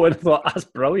people and thought, that's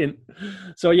brilliant.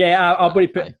 So, yeah, I'll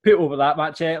put over that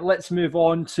match. Let's move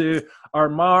on to our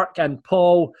Mark and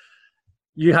Paul.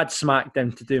 You had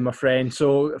SmackDown to do, my friend.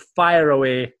 So, fire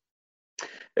away.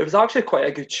 It was actually quite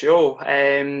a good show.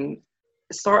 It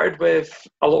started with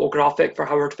a little graphic for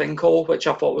Howard Finkel, which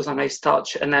I thought was a nice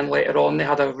touch. And then later on, they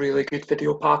had a really good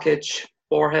video package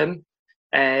for him.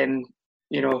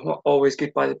 Always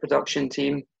good by the production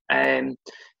team. I'd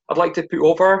like to put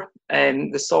over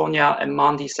the Sonya and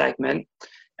Mandy segment.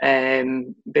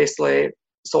 Basically,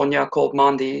 Sonya called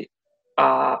Mandy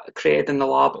created in the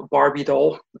lab a Barbie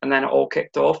doll, and then it all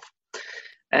kicked off.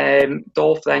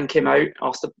 Dolph then came out,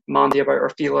 asked Mandy about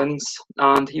her feelings,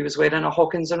 and he was wearing a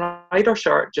Hawkins and Ryder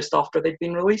shirt just after they'd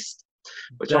been released,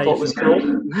 which I thought was cool.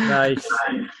 Nice.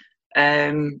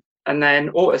 And then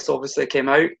Otis obviously came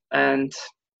out and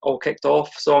all kicked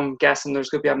off. So I'm guessing there's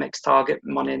going to be a mixed tag at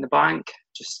Money in the Bank,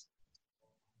 just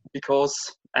because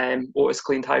Otis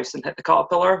cleaned house and hit the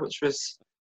Caterpillar, which was,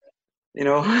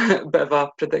 a bit of a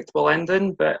predictable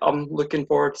ending. But I'm looking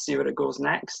forward to see where it goes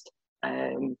next.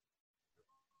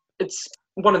 It's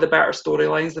one of the better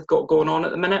storylines they've got going on at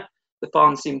the minute. The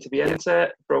fans seem to be into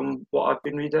it from what I've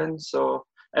been reading. So,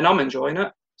 and I'm enjoying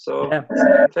it. So, yeah.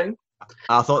 Same thing.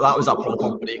 I thought that was a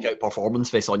proper breakout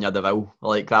performance for Sonya Deville.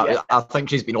 Like that, yeah. I think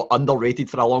she's been underrated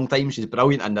for a long time. She's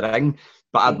brilliant in the ring,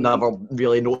 but I'd never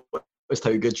really noticed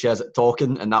how good she is at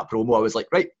talking. And that promo, I was like,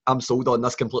 right, I'm sold on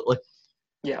this completely.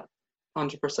 Yeah,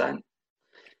 100%.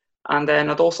 And then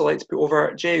I'd also like to put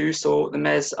over Jey Uso, The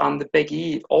Miz, and the Big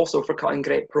E also for cutting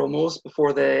great promos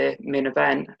before the main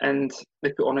event, and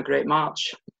they put on a great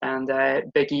match. And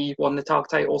Big E won the tag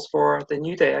titles for the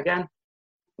New Day again.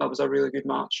 That was a really good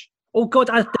match. Oh God,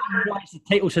 I didn't realise the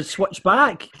titles had switched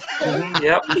back.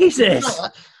 Yep. Jesus.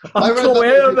 I'm I so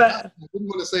aware of it. I didn't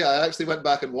want to say I actually went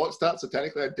back and watched that, so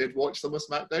technically I did watch some of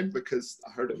SmackDown because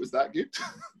I heard it was that good.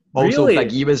 Also, Really?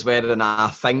 Big E was wearing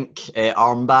a Think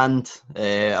armband,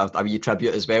 a wee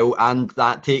tribute as well, and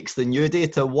that takes the New Day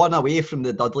to one away from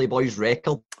the Dudley Boys'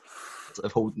 record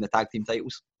of holding the tag team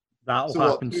titles. That'll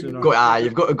happen sooner.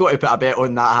 You've got to put a bet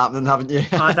on that happening, haven't you?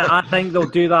 I think they'll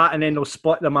do that, and then they'll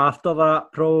split them after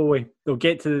that. Probably they'll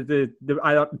get to the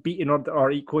either beating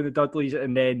or equaling the Dudleys,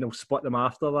 and then they'll split them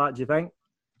after that. Do you think?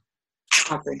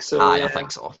 I think so. I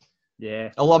think so.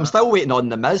 Yeah. Although I'm still waiting on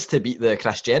the Miz to beat the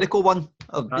Chris Jericho one.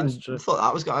 I True. thought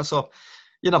that was going to. So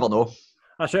you never know.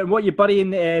 That's right. And what are you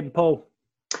burying, Paul?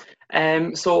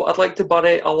 So I'd like to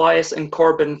bury Elias and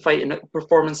Corbin fighting at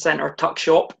Performance Centre Tuck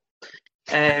Shop.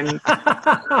 They've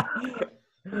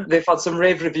had some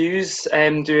rave reviews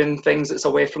doing things that's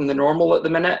away from the normal at the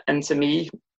minute, and to me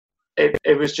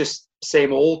it was just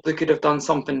same old. They could have done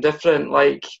something different,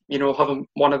 like having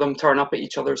one of them turn up at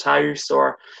each other's house,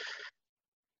 or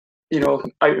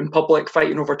out in public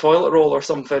fighting over toilet roll or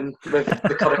something with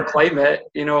the current climate,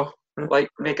 like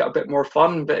make it a bit more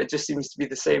fun. But it just seems to be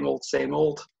the same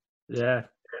old. Yeah.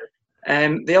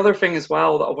 The other thing as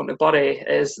well that I want to bury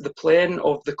is the playing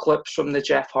of the clips from the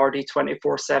Jeff Hardy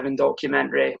 24/7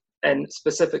 documentary, and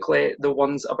specifically the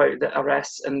ones about the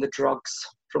arrests and the drugs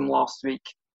from last week,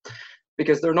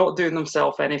 because they're not doing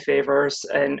themselves any favours,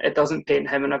 and it doesn't paint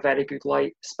him in a very good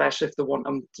light, especially if they want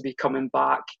him to be coming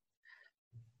back.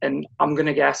 And I'm going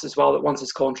to guess as well that once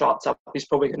his contract's up, he's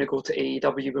probably going to go to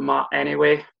AEW with Matt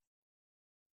anyway.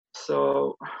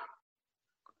 So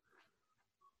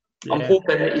yeah. I'm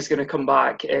hoping that he's going to come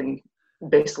back and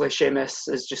basically Sheamus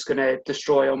is just going to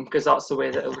destroy him, because that's the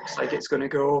way that it looks like it's going to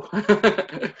go.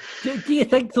 Do you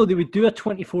think, though, they would do a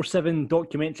 24/7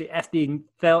 documentary if they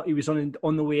felt he was on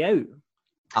the way out?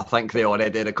 I think they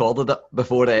already recorded it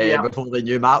before they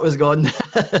knew Matt was gone.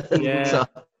 Yeah. So.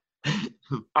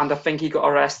 And I think he got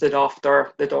arrested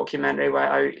after the documentary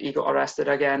went out. He got arrested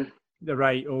again.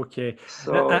 Right, okay.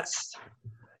 So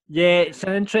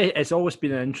it's always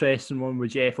been an interesting one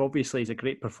with Jeff. Obviously, he's a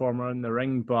great performer in the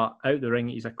ring, but out the ring,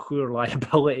 he's a clear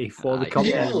liability for the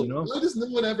company. Why does no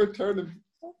one ever turn him?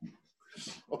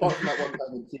 Apart from that one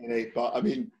time in TNA, but I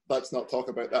mean, let's not talk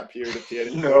about that period of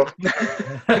TNA.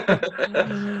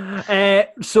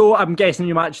 No. So I'm guessing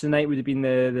your match tonight would have been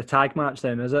the tag match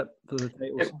then, is it? For the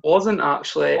titles? It wasn't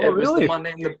actually. Oh, it was really? the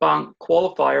Money in the Bank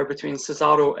qualifier between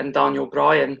Cesaro and Daniel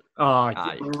Bryan. Oh,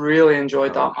 Really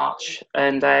enjoyed that match.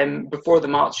 And before the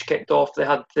match kicked off, they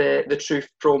had the Truth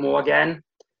promo again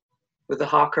with the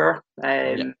hacker.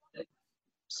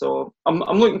 So I'm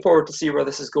looking forward to see where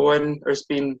this is going. There's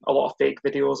been a lot of fake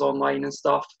videos online and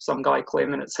stuff. Some guy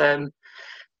claiming it's him.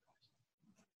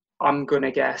 I'm going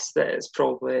to guess that it's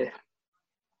probably...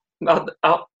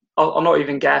 I'll not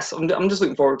even guess. I'm just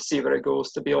looking forward to see where it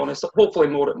goes, to be honest. Hopefully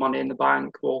more at Money in the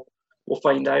Bank. We'll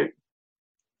find out.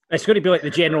 It's going to be like the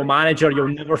general manager. You'll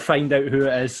never find out who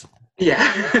it is.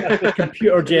 Yeah. The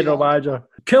computer general manager.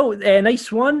 Cool.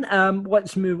 Nice one.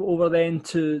 Let's move over then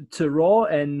to Raw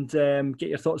and get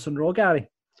your thoughts on Raw, Gary.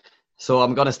 So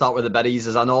I'm going to start with the biddies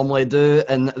as I normally do.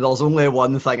 And there's only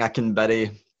one thing I can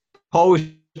biddy. Paul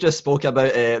just spoke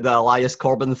about the Elias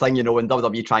Corbin thing, you know, when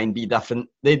WWE try and be different.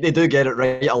 They do get it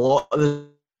right a lot of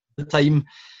the time.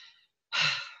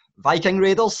 Viking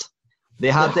Raiders. They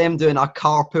had them doing a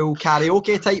carpool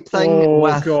karaoke type thing.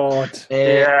 Oh, God.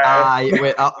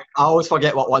 I always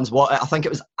forget what one's what. I think it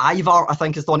was Ivar. I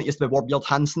think it's the one that used to be Warbjörn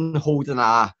Hansen holding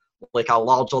a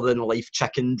larger-than-life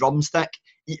chicken drumstick,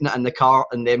 eating it in the car,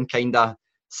 and them kind of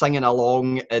singing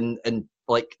along and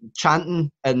like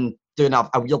chanting and doing a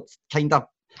weird kind of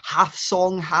half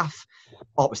song, half...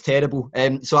 Oh, it was terrible.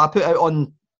 So I put out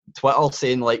on Twitter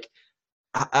saying, like,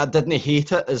 I didn't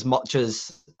hate it as much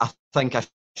as I think I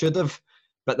should have.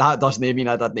 But that doesn't mean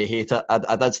I didn't hate it.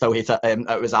 I did still hate it.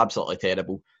 It was absolutely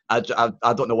terrible. I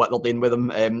don't know what they're doing with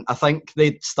them. I think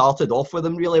they started off with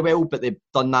them really well, but they've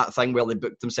done that thing where they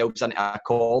booked themselves into a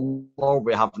corner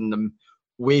with having them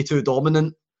way too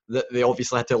dominant that they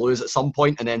obviously had to lose at some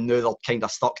point, and then now they're kind of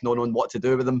stuck not knowing what to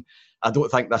do with them. I don't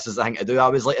think this is the thing to do. I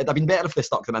was like, it'd have been better if they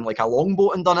stuck them in like a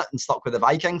longboat and done it and stuck with the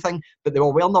Viking thing, but they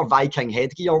were wearing their Viking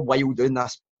headgear while doing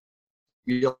this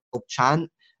weird chant.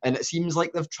 And it seems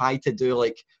like they've tried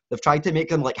to make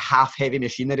them like half Heavy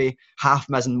Machinery, half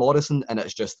Miz and Morrison, and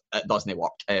it doesn't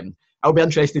work. I'll be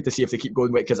interested to see if they keep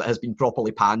going with it because it has been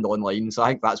properly panned online. So I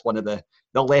think that's one of the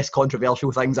less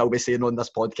controversial things I'll be saying on this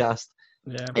podcast.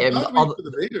 Yeah, for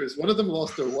the Raiders, one of them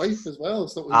lost their wife as well.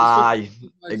 So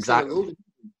exactly.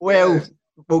 Well,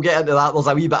 we'll get into that. There's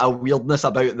a wee bit of weirdness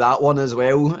about that one as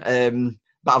well.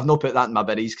 But I've not put that in my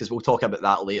biddies because we'll talk about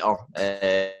that later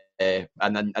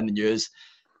and then in the news.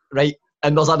 Right,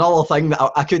 and there's another thing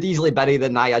that I could easily bury the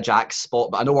Nia Jax spot,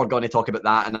 but I know we're going to talk about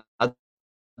that, and I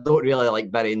don't really like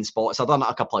burying spots. I done it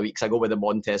a couple of weeks ago with the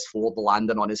Montez Ford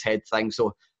landing on his head thing,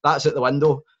 so that's out the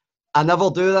window. I never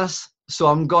do this, so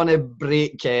I'm going to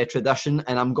break tradition,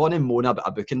 and I'm going to moan about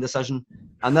a booking decision.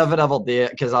 I never ever do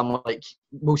it, because I'm like,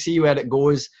 we'll see where it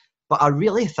goes. But I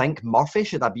really think Murphy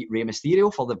should have beat Rey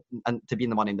Mysterio to be in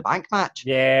the Money in the Bank match.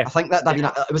 Yeah. I think that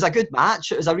it was a good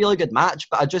match. It was a really good match.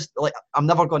 But I'm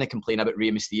never going to complain about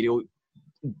Rey Mysterio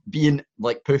being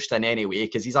like pushed in any way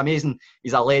because he's amazing.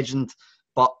 He's a legend.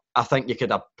 But I think you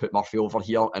could have put Murphy over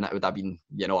here and it would have been,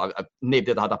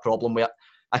 nobody had a problem with it.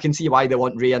 I can see why they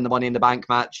want Rey in the Money in the Bank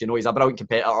match. He's a brilliant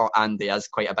competitor and he is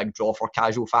quite a big draw for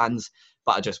casual fans.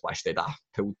 But I just wish they'd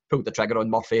pulled the trigger on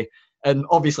Murphy. And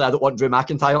obviously, I don't want Drew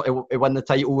McIntyre to win the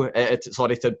title,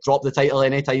 to drop the title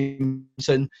anytime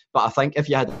soon. But I think if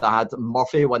you had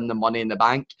Murphy win the Money in the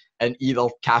Bank and either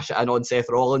cash it in on Seth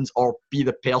Rollins or be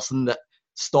the person that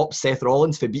stops Seth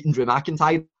Rollins from beating Drew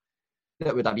McIntyre,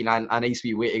 it would have been a nice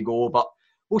wee way to go. But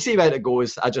we'll see where it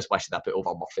goes. I just wish they'd put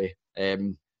over Murphy.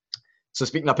 So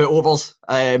speaking of put overs,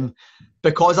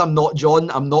 because I'm not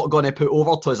John, I'm not going to put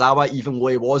over Tozawa even though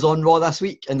he was on Raw this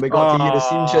week and we got to hear his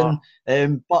theme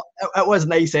tune. But it was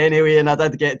nice anyway, and I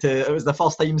did it was the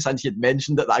first time since you'd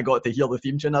mentioned it that I got to hear the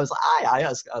theme tune. I was like,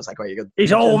 that's a quite good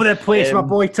He's all over the place, my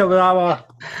boy Tozawa.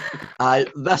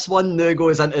 This one now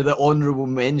goes into the honourable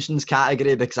mentions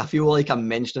category because I feel like I'm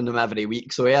mentioning him every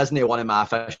week, so he isn't one of my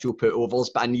official put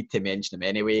overs, but I need to mention him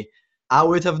anyway. I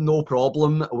would have no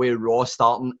problem with Raw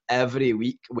starting every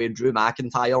week with Drew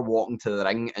McIntyre walking to the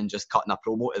ring and just cutting a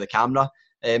promo to the camera.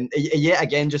 Yet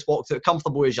again, just walked out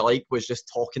comfortable as you like, was just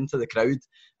talking to the crowd.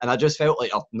 And I just felt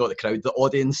like, not the crowd, the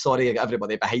audience, sorry,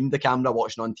 everybody behind the camera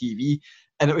watching on TV.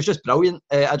 And it was just brilliant.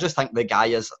 I just think the guy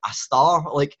is a star.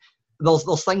 Like,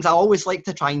 there's things I always like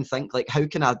to try and think, like, how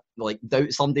can I, like,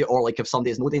 doubt somebody, or, like, if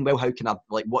somebody's not doing well, how can I,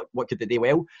 like, what could they do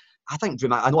well? I think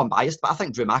I know I'm biased, but I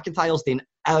think Drew McIntyre's doing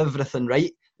everything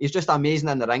right. He's just amazing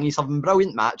in the ring. He's having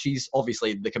brilliant matches.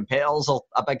 Obviously, the competitors are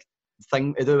a big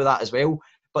thing to do with that as well.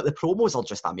 But the promos are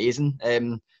just amazing.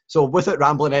 So without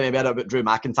rambling any more about Drew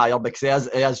McIntyre, because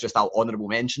he is just an honourable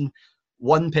mention,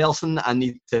 one person I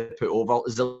need to put over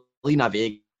is Zelina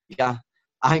Vega.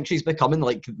 I think she's becoming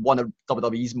like one of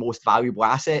WWE's most valuable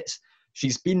assets.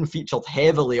 She's been featured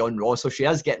heavily on Raw, so she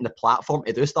is getting the platform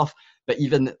to do stuff. But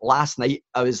even last night,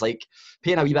 I was like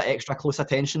paying a wee bit extra close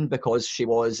attention because she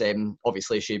was,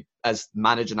 obviously, she is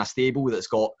managing a stable that's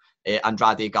got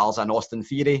Andrade Garza and Austin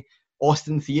Theory.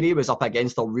 Austin Theory was up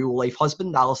against her real-life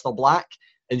husband, Aleister Black,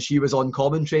 and she was on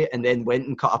commentary and then went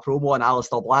and cut a promo on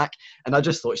Aleister Black. And I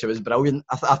just thought she was brilliant.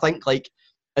 I think, like,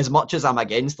 as much as I'm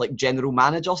against like general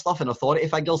manager stuff and authority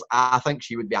figures, I think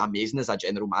she would be amazing as a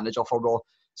general manager for Raw.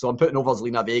 So I'm putting over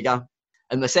Zelina Vega.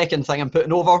 And the second thing I'm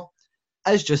putting over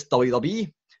is just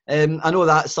WWE. I know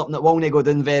that's something that won't go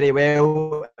down very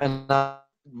well, and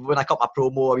when I cut my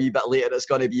promo a wee bit later, it's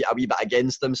going to be a wee bit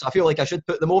against them. So I feel like I should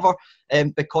put them over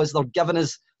because they're giving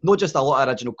us not just a lot of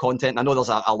original content. I know there's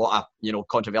a lot of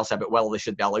controversy about whether they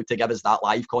should be allowed to give us that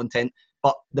live content,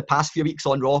 but the past few weeks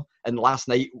on Raw and last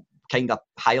night kind of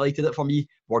highlighted it for me.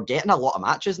 We're getting a lot of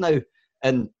matches now,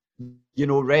 and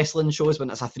wrestling shows, when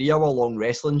it's a 3-hour long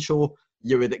wrestling show,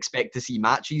 you would expect to see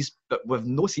matches, but we've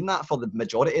not seen that for the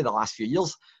majority of the last few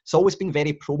years. It's always been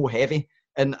very promo heavy,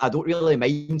 and I don't really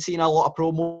mind seeing a lot of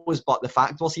promos, but the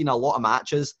fact we're seeing a lot of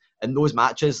matches, and those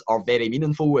matches are very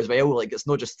meaningful as well, like it's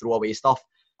not just throwaway stuff,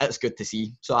 it's good to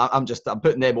see. So I'm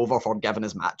putting them over for giving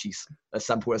us matches, as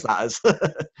simple as that is.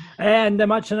 And the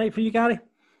match tonight for you, Gary?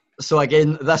 So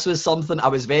again, this was something I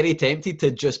was very tempted to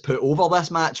just put over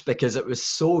this match because it was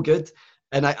so good.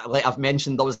 And like I've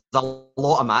mentioned, there was a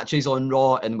lot of matches on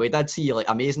Raw, and we did see like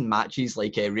amazing matches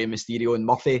like Rey Mysterio and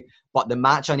Murphy. But the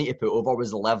match I need to put over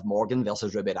was Liv Morgan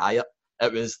versus Ruby Riott.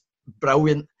 It was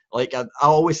brilliant. Like I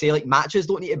always say, like matches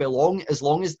don't need to be long as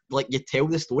like you tell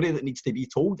the story that needs to be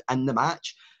told in the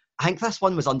match. I think this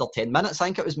one was under 10 minutes. I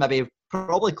think it was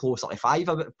probably closer to 5,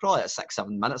 probably at 6-7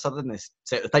 minutes. I didn't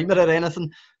set the timer or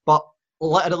anything. But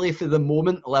literally, for the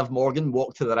moment Liv Morgan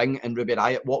walked to the ring and Ruby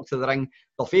Riott walked to the ring,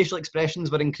 their facial expressions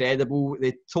were incredible.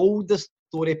 They told the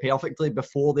story perfectly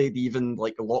before they'd even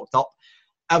locked up.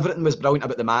 Everything was brilliant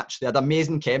about the match. They had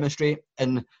amazing chemistry,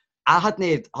 and I've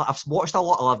watched a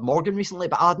lot of Liv Morgan recently,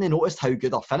 but I hadn't noticed how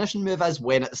good her finishing move is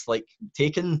when it's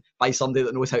taken by somebody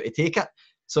that knows how to take it.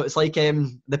 So it's like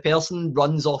the person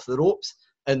runs off the ropes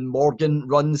and Morgan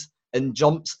runs and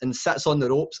jumps and sits on the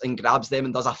ropes and grabs them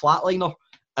and does a flatliner.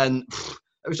 And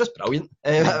it was just brilliant.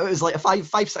 It was like a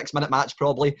 5-6 minute match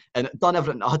probably, and it done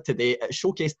everything it had to do. It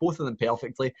showcased both of them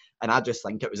perfectly, and I just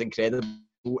think it was incredible.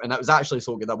 And it was actually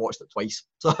so good I watched it twice.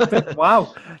 So.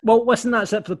 Wow. Well, listen,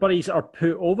 that's it for the buddies that are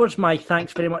put overs. Mike,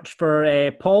 thanks very much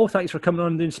for Paul. Thanks for coming on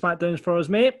and doing SmackDowns for us,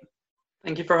 mate.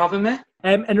 Thank you for having me.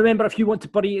 And remember, if you want to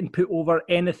buddy and put over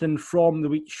anything from the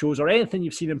week's shows or anything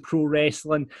you've seen in pro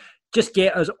wrestling, just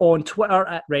get us on Twitter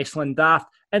at Wrestling Daft,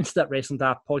 Insta at Wrestling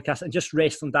Daft Podcast, and just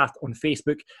Wrestling Daft on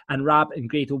Facebook. And Rab and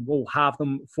Grado will have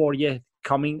them for you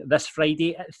coming this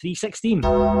Friday at 3:16.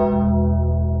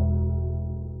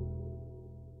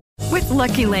 With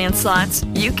Lucky Land Slots,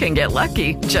 you can get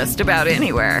lucky just about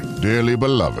anywhere. Dearly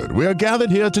beloved, we are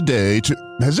gathered here today to...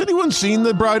 Has anyone seen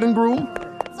the bride and groom?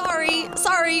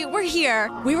 Sorry, we're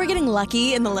here. We were getting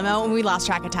lucky in the limo and we lost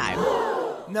track of time.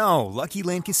 No, Lucky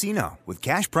Land Casino, with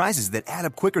cash prizes that add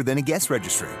up quicker than a guest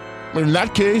registry. In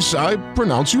that case, I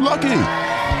pronounce you lucky.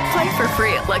 Play for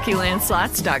free at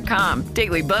LuckyLandSlots.com.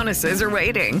 Daily bonuses are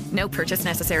waiting. No purchase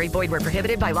necessary. Void where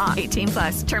prohibited by law.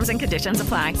 18+. Terms and conditions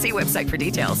apply. See website for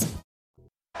details.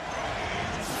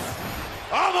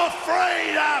 I'm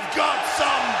afraid I've got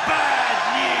some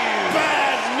bad news.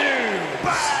 Bad news.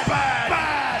 Bad news.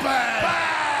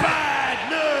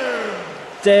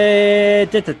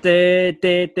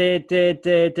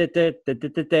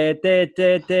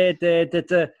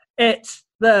 It's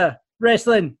the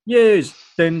wrestling news.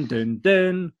 Dun dun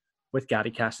dun. With Gary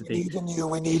Cassidy.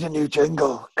 We need a new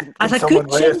jingle. That's a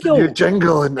good jingle. New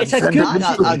jingle and it's a good.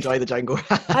 I enjoy the jingle.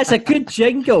 That's a good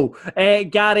jingle.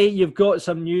 Gary, you've got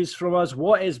some news from us.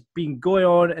 What has been going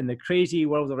on in the crazy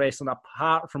world of wrestling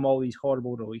apart from all these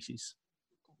horrible releases?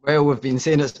 Well, we've been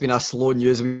saying it's been a slow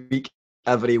news week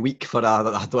every week for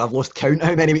I've lost count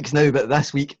how many weeks now, but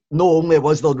this week, not only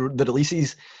was there the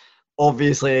releases,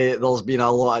 obviously there's been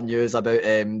a lot of news about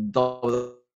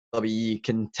WWE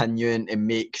continuing to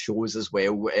make shows as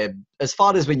well. As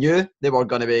far as we knew, they were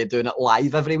going to be doing it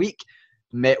live every week,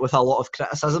 met with a lot of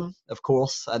criticism, of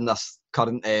course, in this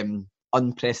current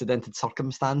unprecedented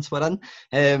circumstance we're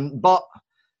in. But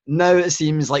now it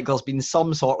seems like there's been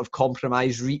some sort of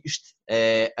compromise reached,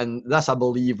 and this, I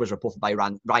believe, was reported by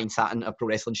Ryan Satin of Pro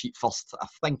Wrestling Sheet first. I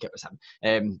think it was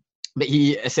him. But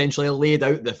he essentially laid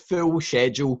out the full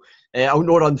schedule. I'll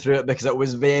not run through it because it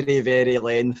was very, very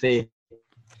lengthy.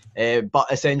 But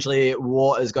essentially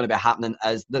what is going to be happening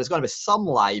is there's going to be some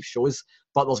live shows,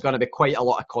 but there's going to be quite a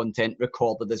lot of content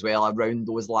recorded as well around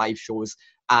those live shows.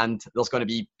 And there's going to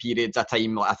be periods of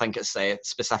time, I think it's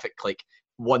specific, like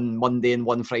one Monday and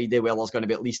one Friday, where there's going to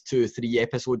be at least 2 or 3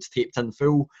 episodes taped in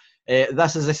full.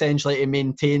 This is essentially to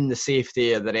maintain the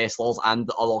safety of the wrestlers and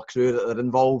the other crew that are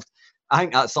involved. I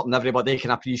think that's something everybody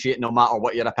can appreciate, no matter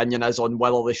what your opinion is on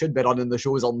whether they should be running the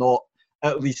shows or not.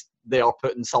 at least they are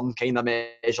putting some kind of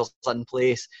measures in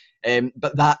place.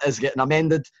 But that is getting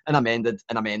amended and amended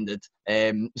and amended.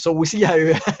 So we'll see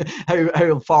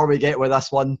how far we get with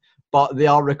this one. But they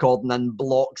are recording in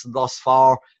blocks thus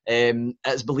far.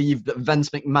 It's believed that Vince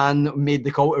McMahon made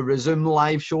the call to resume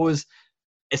live shows,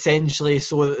 essentially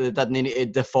so that they didn't need to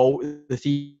default the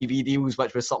TV deals,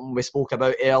 which was something we spoke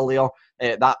about earlier,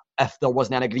 that if there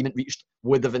wasn't an agreement reached,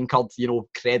 would have incurred,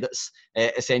 credits,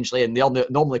 essentially. And they're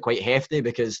normally quite hefty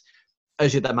because,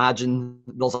 as you'd imagine,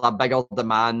 there's a bigger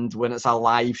demand when it's a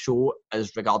live show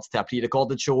as regards to a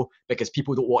pre-recorded show, because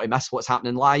people don't want to miss what's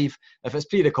happening live. If it's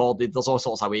pre-recorded, there's all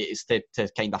sorts of ways to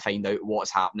kind of find out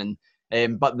what's happening.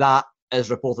 But that is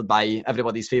reported by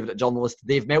everybody's favourite journalist,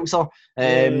 Dave Meltzer,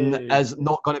 is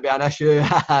not going to be an issue.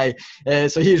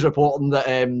 So he's reporting that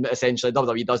essentially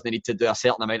WWE doesn't need to do a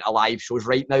certain amount of live shows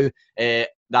right now.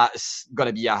 That's going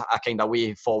to be a kind of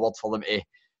way forward for them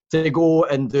to go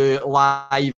and do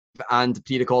live and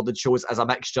pre-recorded shows as a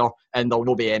mixture, and there'll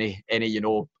not be any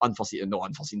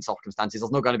unforeseen circumstances.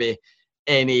 There's not going to be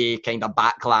any kind of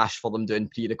backlash for them doing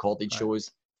pre-recorded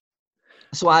shows.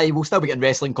 So I will still be getting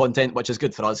wrestling content, which is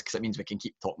good for us because it means we can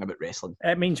keep talking about wrestling.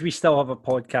 It means we still have a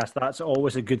podcast. That's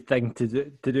always a good thing to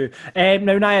do.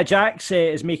 Now Nia Jax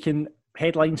is making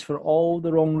headlines for all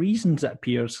the wrong reasons, it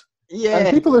appears. Yeah,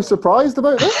 and people are surprised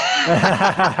about this.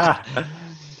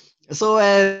 So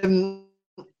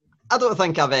I don't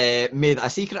think I've made it a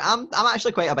secret. I'm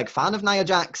actually quite a big fan of Nia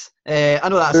Jax. I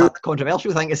know that's a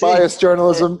controversial thing to say. Biased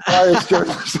journalism.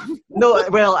 No,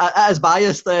 well, it is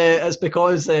biased. It's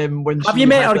because when have you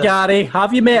met her, Gary?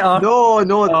 Have you met her? No.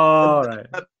 Oh, right.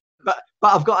 But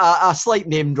I've got a slight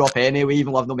name drop anyway,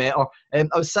 even though I've not met her. I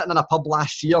was sitting in a pub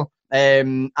last year,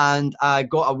 and I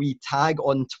got a wee tag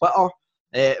on Twitter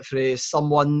for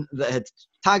someone that had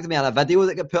tagged me in a video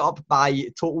that got put up by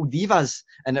Total Divas,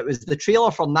 and it was the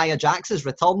trailer for Nia Jax's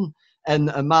return.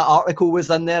 And my article was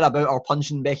in there about her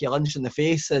punching Becky Lynch in the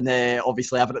face, and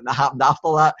obviously everything that happened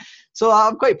after that. So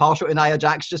I'm quite partial to Nia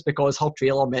Jax just because her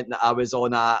trailer meant that I was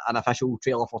on an official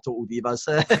trailer for Total Divas.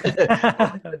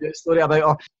 Story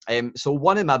about her. So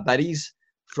one of my berries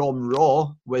from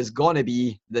Raw was going to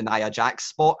be the Nia Jax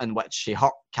spot in which she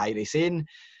hurt Kairi Sane.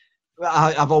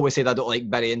 I've always said I don't like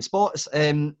burying spots.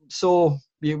 So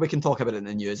we can talk about it in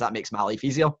the news. That makes my life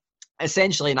easier.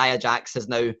 Essentially, Nia Jax has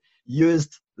now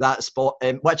used that spot,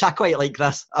 which I quite like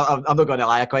this. I'm not going to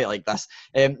lie, I quite like this.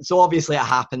 So obviously it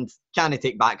happened. Can I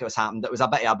take back what's happened? It was a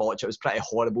bit of a botch. It was pretty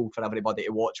horrible for everybody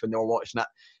to watch when they were watching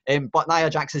it. But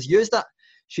Nia Jax has used it.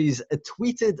 She's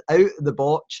tweeted out the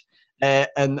botch.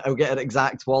 And I'll get her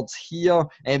exact words here.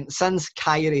 Since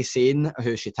Kairi Sane,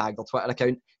 who she tagged her Twitter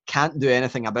account, can't do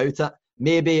anything about it,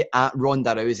 maybe at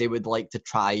Ronda Rousey would like to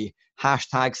try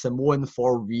 #Samoan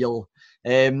for real.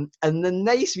 And the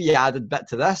nice wee added bit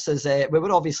to this is we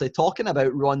were obviously talking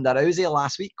about Ronda Rousey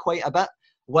last week quite a bit,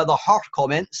 whether her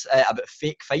comments about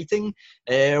fake fighting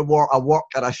were a work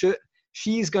or a shoot.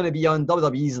 She's going to be on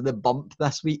WWE's The Bump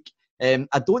this week.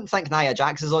 I don't think Nia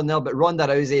Jax is on there, but Ronda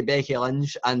Rousey, Becky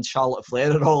Lynch, and Charlotte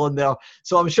Flair are all on there.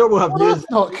 So I'm sure we'll have news.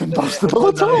 That's not combustible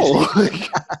at all.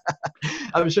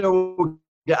 I'm sure we'll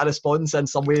get a response in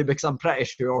some way because I'm pretty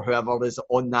sure whoever is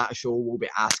on that show will be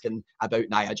asking about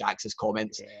Nia Jax's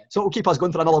comments. Yeah. So it'll keep us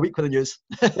going for another week with the news.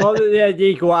 Well, yeah, there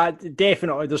you go.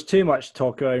 Definitely, there's too much to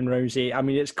talk around Rousey. I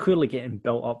mean, it's clearly getting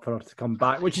built up for her to come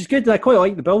back, which is good. I quite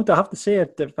like the build, I have to say.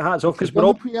 Hats off, because we're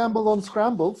all preamble on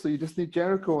Scrambled, so you just need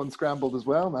Jericho Unscrambled as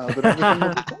well now. But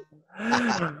everything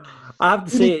I have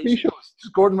to say, pre-shows.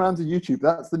 Just Gordon Ramsay YouTube.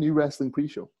 That's the new wrestling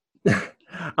pre-show.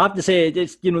 I have to say,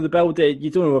 it's, the build, you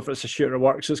don't know if it's a shoot or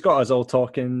work, so it's got us all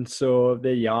talking, so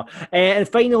there you are. And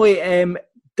finally,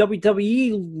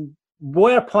 WWE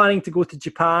were planning to go to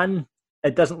Japan.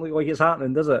 It doesn't look like it's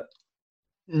happening, does it?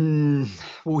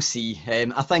 We'll see.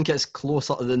 I think it's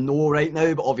closer to the no right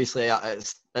now, but obviously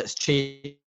it's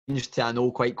changed to a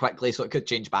no quite quickly, so it could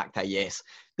change back to a yes,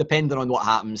 depending on what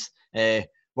happens.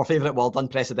 Our favourite word,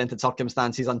 unprecedented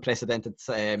circumstances, unprecedented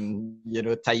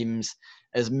times,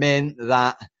 has meant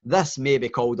that this may be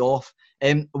called off.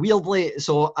 Weirdly,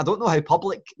 so I don't know how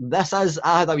public this is.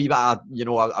 I had a wee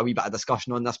bit of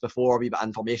discussion on this before, a wee bit of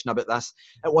information about this.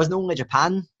 It wasn't only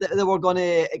Japan that they were going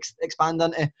to expand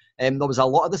into. There was a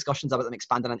lot of discussions about them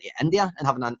expanding into India and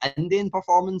having an Indian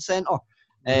performance centre.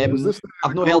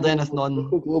 I've not heard anything on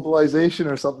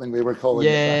globalization or something they were calling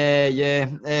it. Yeah.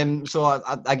 So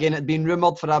again, it'd been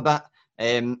rumoured for a bit.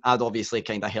 I'd obviously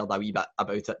kind of heard a wee bit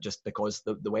about it just because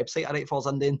the website I write for is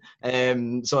Indian,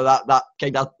 so that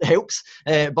kind of helps.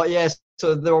 But yes,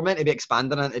 so they were meant to be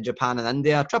expanding into Japan and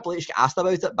India. Triple H got asked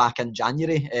about it back in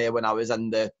January when I was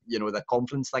in the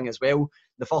conference thing as well.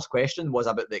 The first question was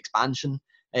about the expansion,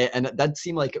 and it did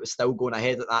seem like it was still going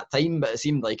ahead at that time, but it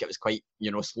seemed like it was quite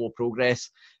slow progress.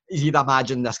 You'd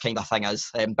imagine this kind of thing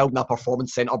is building a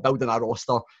performance centre, building a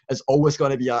roster is always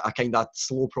going to be a kind of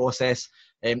slow process.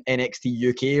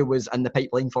 NXT UK was in the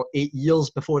pipeline for 8 years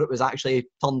before it was actually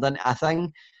turned into a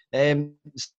thing.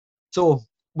 So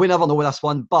we never know with this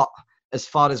one, but as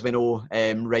far as we know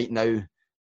right now,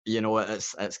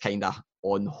 it's kind of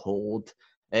on hold.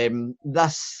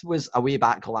 This was a way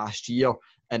back last year,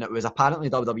 and it was apparently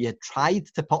WWE had tried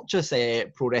to purchase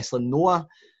Pro Wrestling Noah,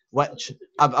 which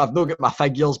I've not got my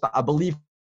figures, but I believe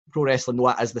Pro Wrestling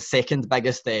Noah is the second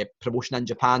biggest promotion in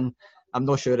Japan. I'm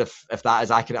not sure if that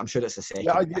is accurate. I'm sure it's the second.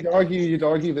 Yeah, you'd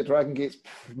argue that Dragon Gate's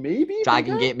maybe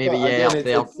Dragon Gate, maybe, yeah, up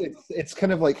there. It's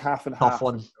kind of like half and half.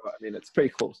 One. I mean, it's pretty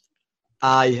close.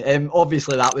 Aye,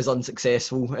 obviously that was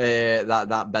unsuccessful,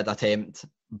 that bid attempt,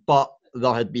 but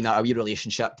there had been a wee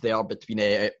relationship there between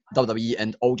WWE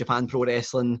and All Japan Pro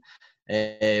Wrestling.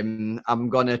 I'm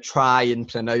going to try and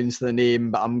pronounce the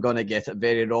name, but I'm going to get it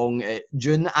very wrong.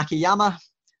 Jun Akiyama.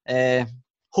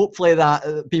 Hopefully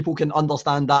that people can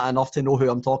understand that enough to know who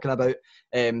I'm talking about.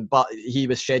 But he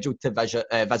was scheduled to visit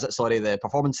the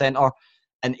Performance Centre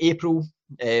in April.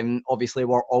 Obviously,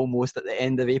 we're almost at the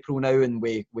end of April now, and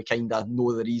we kind of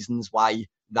know the reasons why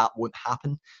that won't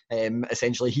happen.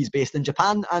 Essentially, he's based in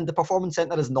Japan, and the Performance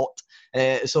Centre is not.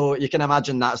 So you can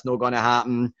imagine that's not going to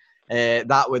happen.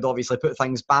 That would obviously put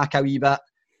things back a wee bit.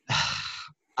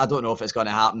 I don't know if it's going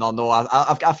to happen or no.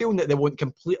 I've got a feeling that they won't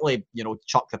completely,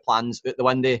 chuck the plans out the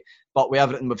window. But with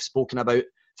everything we've spoken about,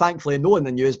 thankfully, no in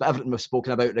the news, but everything we've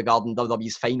spoken about regarding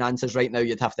WWE's finances right now,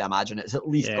 you'd have to imagine it's at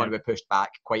least going to be pushed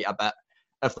back quite a bit.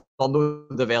 If they're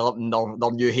not developing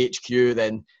their new HQ,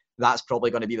 then that's probably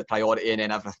going to be the priority, and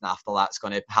then everything after that's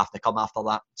going to have to come after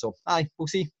that. So, we'll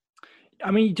see. I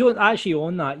mean, you don't actually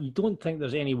own that. You don't think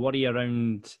there's any worry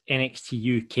around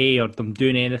NXT UK or them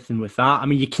doing anything with that? I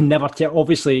mean, you can never tell.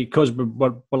 Obviously, because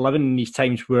we're living in these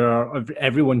times where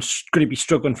everyone's going to be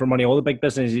struggling for money, all the big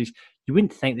businesses, you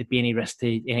wouldn't think there'd be any risk to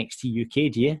NXT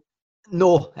UK, do you?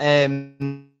 No.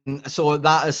 So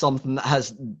that is something that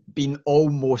has been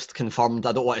almost confirmed.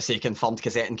 I don't want to say confirmed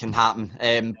because anything can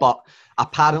happen. But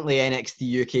apparently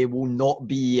NXT UK will not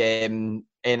be anything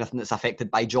that's affected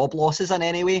by job losses in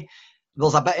any way.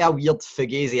 There's a bit of a weird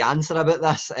fugazi answer about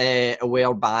this,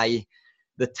 whereby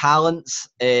the talents,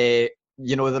 they're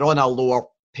on a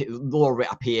lower rate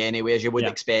of pay anyway, as you would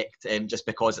expect, just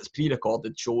because it's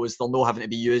pre-recorded shows. They're not having to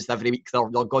be used every week. They're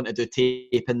going to do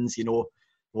tapings,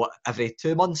 every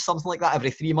 2 months, something like that.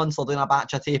 Every 3 months they're doing a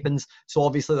batch of tapings. So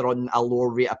obviously they're on a lower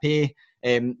rate of pay.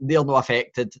 They're not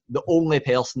affected. The only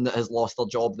person that has lost their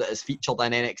job that is featured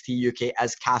in NXT UK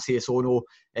is Cassius Ohno,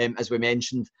 as we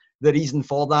mentioned. The reason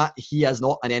for that, he is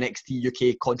not an NXT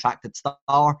UK contracted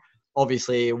star.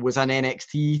 Obviously was in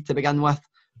NXT to begin with,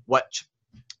 which,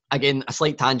 again, a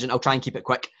slight tangent, I'll try and keep it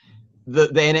quick. The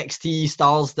NXT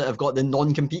stars that have got the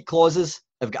non-compete clauses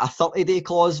have got a 30-day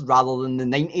clause rather than the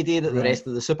 90-day that the rest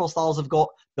of the superstars have got.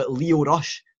 But Lio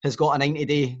Rush has got a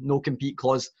 90-day no-compete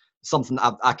clause, something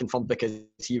that I confirmed because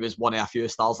he was one of a few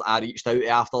stars that I reached out to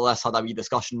after this, had a wee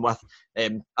discussion with.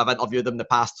 I've interviewed him in the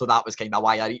past, so that was kind of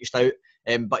why I reached out.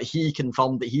 But he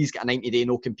confirmed that he's got a 90-day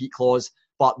no-compete clause,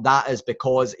 but that is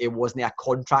because it wasn't a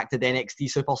contracted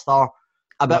NXT superstar.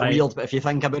 A bit weird, but if you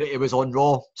think about it, it was on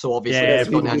Raw, so obviously it's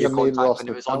going to have a contract when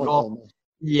it was on Raw.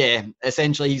 Yeah,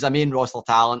 essentially he's a main roster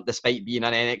talent despite being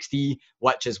an NXT,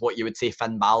 which is what you would say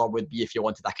Finn Balor would be if you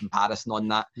wanted a comparison on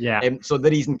that. Yeah. So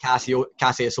the reason Cassius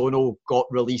Ohno got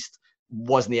released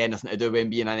wasn't anything to do with him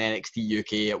being an NXT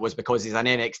UK. It was because he's an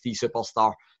NXT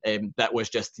superstar that was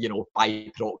just,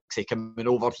 by proxy coming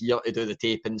over here to do the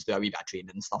tapings, do a wee bit of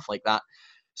training and stuff like that.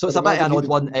 So it's a bit of an odd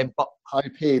one. But high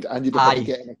paid, and you'd have to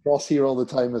get him across here all the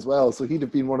time as well. So he'd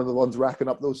have been one of the ones racking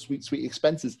up those sweet, sweet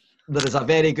expenses. There is a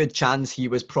very good chance he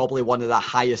was probably one of the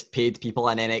highest paid people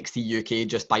in NXT UK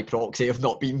just by proxy of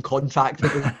not being contracted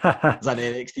as an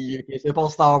NXT UK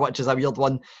superstar, which is a weird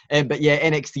one. But yeah,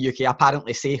 NXT UK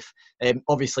apparently safe.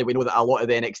 Obviously, we know that a lot of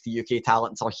the NXT UK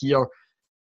talents are here.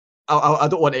 I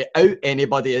don't want to out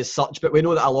anybody as such, but we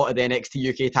know that a lot of the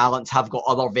NXT UK talents have got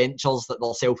other ventures that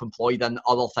they're self-employed in,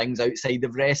 other things outside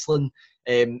of wrestling.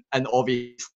 And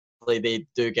obviously, they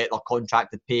do get their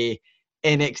contracted pay.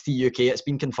 NXT UK, it's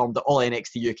been confirmed that all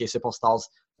NXT UK superstars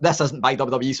this isn't by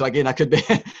WWE, so again, I could be,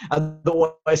 I don't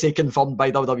want to say confirmed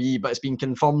by WWE, but it's been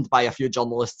confirmed by a few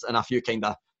journalists and a few kind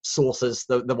of sources.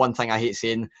 The one thing I hate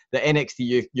saying, the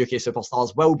NXT UK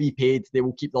superstars will be paid, they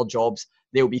will keep their jobs,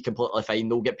 they'll be completely fine,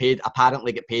 they'll get paid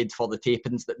for the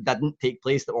tapings that didn't take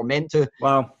place that were meant to.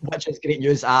 Wow. Which is great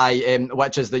news,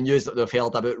 which is the news that we've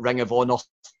heard about Ring of Honor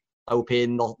still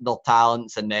paying their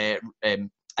talents, and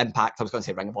Impact, I was going to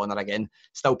say Ring of Honor again,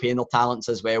 still paying their talents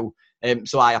as well.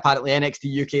 So apparently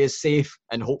NXT UK is safe,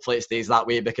 and hopefully it stays that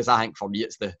way, because I think for me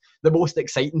it's the most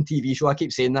exciting TV show. I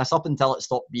keep saying this, up until it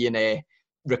stopped being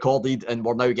recorded and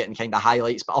we're now getting kind of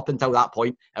highlights, but up until that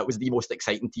point it was the most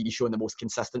exciting TV show and the most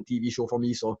consistent TV show for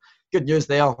me. So good news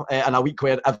there in a week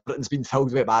where everything's been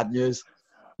filled with bad news.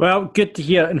 Well, good to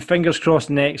hear, and fingers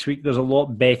crossed next week there's a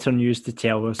lot better news to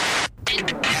tell us.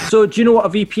 So do you know what a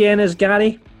VPN is,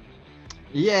 Gary?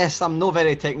 Yes, I'm not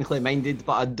very technically minded,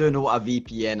 but I do know what a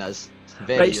VPN is. It's a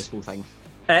very useful thing.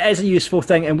 It is a useful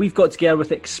thing, and we've got together with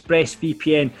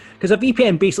ExpressVPN, because a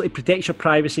VPN basically protects your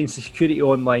privacy and security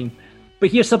online. But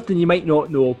here's something you might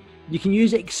not know. You can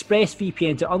use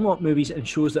ExpressVPN to unlock movies and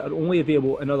shows that are only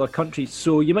available in other countries.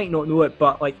 So you might not know it,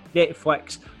 but like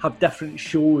Netflix have different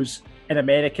shows in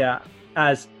America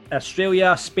as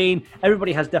Australia, Spain.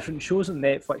 Everybody has different shows on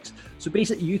Netflix. So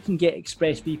basically you can get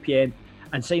ExpressVPN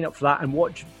and sign up for that and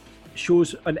watch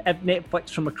shows on Netflix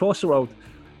from across the world.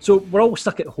 So we're all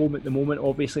stuck at home at the moment,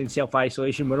 obviously in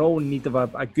self-isolation. We're all in need of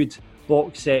a good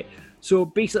box set. So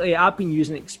basically I've been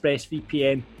using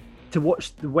ExpressVPN to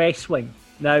watch The West Wing.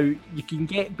 Now, you can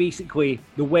get basically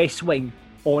The West Wing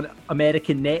on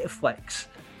American Netflix.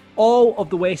 All of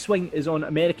The West Wing is on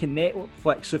American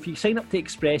Netflix. So if you sign up to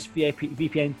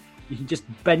ExpressVPN, you can just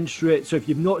binge through it. So if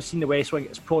you've not seen The West Wing,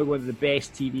 it's probably one of the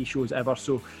best TV shows ever.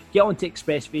 So get onto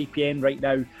ExpressVPN right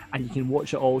now and you can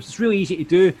watch it all. So it's really easy to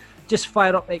do. Just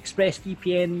fire up the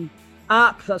ExpressVPN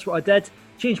app. That's what I did.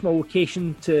 Change my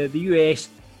location to the US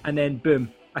and then boom,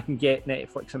 I can get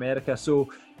Netflix America. So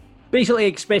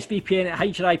basically, ExpressVPN, it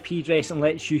hides your IP address and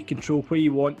lets you control where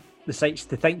you want the sites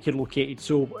to think you're located.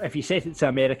 So if you set it to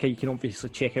America, you can obviously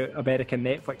check out American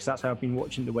Netflix. That's how I've been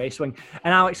watching The West Wing.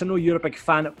 And Alex, I know you're a big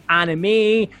fan of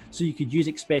anime, so you could use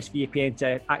ExpressVPN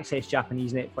to access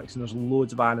Japanese Netflix, and there's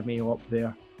loads of anime up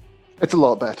there. It's a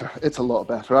lot better. It's a lot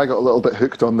better. I got a little bit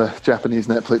hooked on the Japanese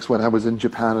Netflix when I was in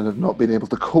Japan and have not been able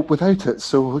to cope without it.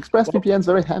 So ExpressVPN is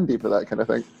very handy for that kind of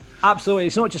thing. Absolutely.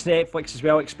 It's not just Netflix as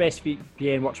well.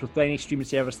 ExpressVPN works with any streaming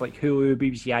service like Hulu,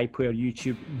 BBC iPlayer,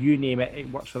 YouTube, you name it, it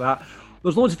works for that.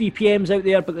 There's loads of VPNs out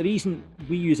there, but the reason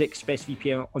we use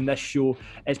ExpressVPN on this show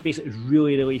is basically it's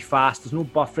really, really fast. There's no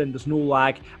buffering, there's no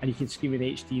lag, and you can stream in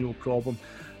HD, no problem.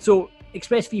 So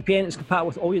ExpressVPN is compatible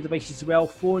with all your devices as well,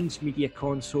 phones, media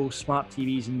consoles, smart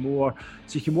TVs and more.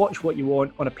 So you can watch what you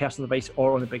want on a personal device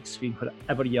or on a big screen,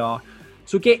 wherever you are.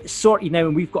 So get sorted now,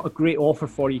 and we've got a great offer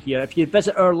for you here. If you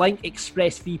visit our link,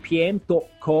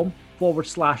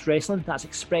 expressvpn.com/wrestling, that's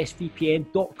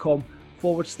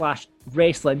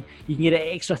expressvpn.com/wrestling, you can get an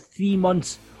extra 3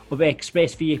 months of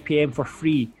ExpressVPN for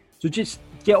free. So just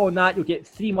get on that, you'll get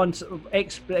 3 months of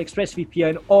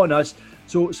ExpressVPN on us.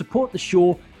 So support the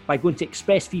show by going to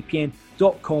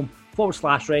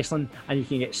expressvpn.com/wrestling, and you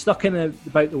can get stuck in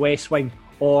about the West Wing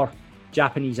or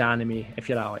Japanese anime if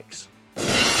you're Alex.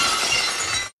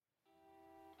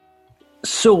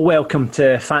 So welcome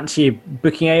to Fantasy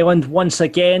Booking Island once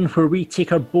again, where we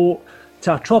take our boat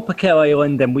to a tropical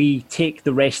island and we take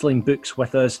the wrestling books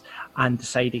with us and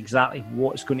decide exactly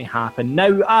what's going to happen.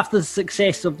 Now, after the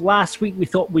success of last week, we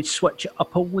thought we'd switch it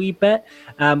up a wee bit.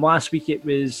 Last week it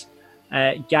was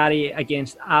Gary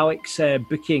against Alex,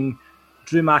 booking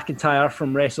Drew McIntyre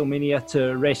from WrestleMania to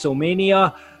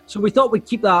WrestleMania. So we thought we'd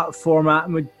keep that format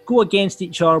and we'd go against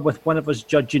each other with one of us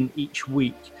judging each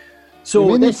week. So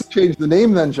we need to change the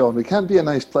name then, John. We can't be a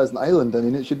nice pleasant island. I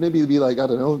mean, it should maybe be like, I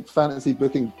don't know, fantasy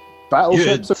booking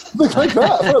battleships or something like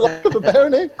that, for lack of a better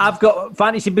name. I've got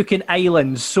fantasy booking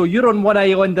islands. So you're on one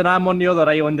island and I'm on the other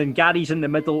island and Gary's in the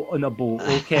middle on a boat,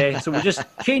 okay? So we'll just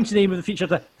change the name of the feature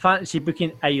to Fantasy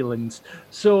Booking Islands.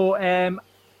 So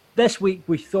this week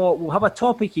we thought we'll have a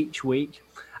topic each week,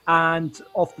 and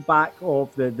off the back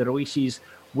of the releases,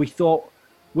 we thought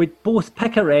we'd both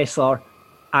pick a wrestler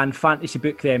and fantasy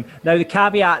book them. Now, the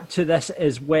caveat to this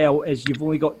as well is you've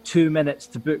only got 2 minutes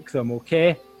to book them,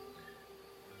 okay?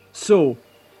 So,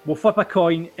 we'll flip a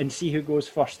coin and see who goes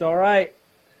first, all right?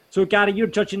 So, Gary, you're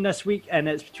judging this week, and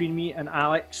it's between me and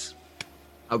Alex.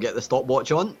 I'll get the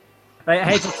stopwatch on. Right,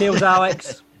 heads or tails,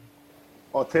 Alex?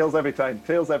 Oh, tails every time.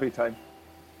 Tails every time.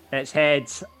 It's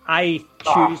heads. I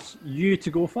choose you to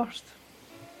go first.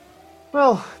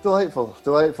 Well,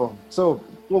 delightful. So,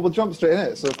 we'll jump straight in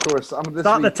it. So, of course, Start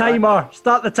the timer.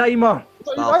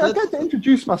 I get to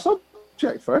introduce my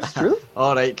subject first, really.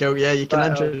 All right, cool. Yeah, you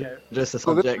can introduce the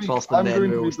subject first, and then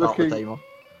we'll start the timer.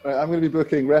 Right, I'm going to be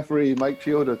booking referee Mike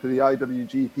Chioda to the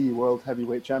IWGP World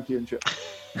Heavyweight Championship.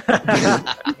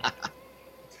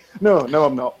 No,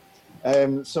 I'm not.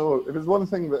 So, if there's one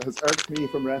thing that has irked me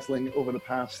from wrestling over the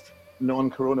past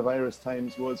non-coronavirus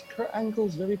times was Kurt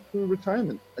Angle's very poor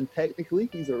retirement. And technically,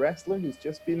 he's a wrestler who's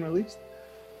just been released.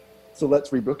 So let's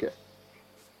rebook it.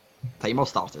 Timer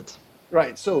started.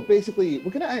 Right, so basically, we're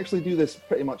going to actually do this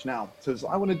pretty much now. Because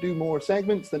I want to do more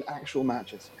segments than actual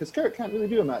matches. Because Kurt can't really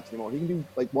do a match anymore. He can do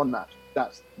like one match.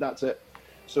 That's it.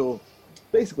 So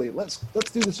basically, let's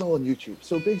do this all on YouTube.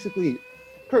 So basically,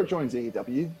 Kurt joins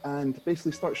AEW and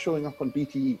basically starts showing up on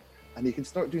BTE. And he can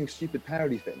start doing stupid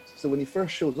parody things. So when he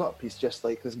first shows up, he's just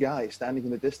like this guy standing in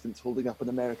the distance holding up an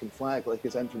American flag like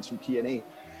his entrance from TNA.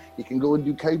 He can go and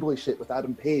do cowboy shit with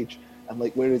Adam Page and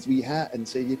like wear his wee hat and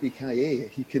say yippee-ki-yay.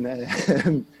 He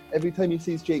can, every time he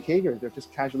sees Jake Hager, they're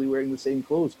just casually wearing the same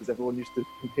clothes because everyone used to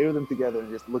compare them together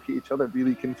and just look at each other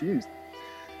really confused.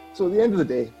 So at the end of the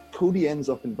day, Cody ends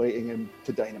up inviting him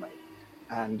to Dynamite.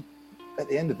 And at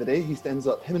the end of the day,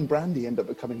 him and Brandy end up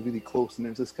becoming really close, and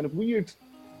there's this kind of weird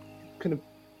kind of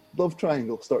love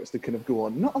triangle starts to kind of go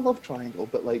on. Not a love triangle,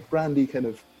 but like Brandy kind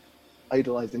of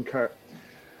idolizing Kurt.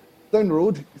 Down the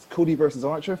road, it's Cody versus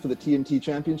Archer for the TNT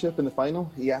Championship in the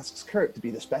final. He asks Kurt to be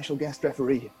the special guest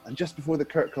referee, and just before the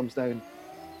Kurt comes down,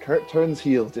 Kurt turns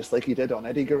heel just like he did on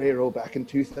Eddie Guerrero back in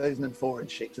 2004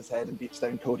 and shakes his head and beats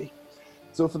down Cody.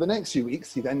 So for the next few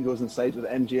weeks, he then goes inside with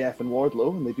MJF and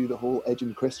Wardlow, and they do the whole Edge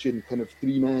and Christian kind of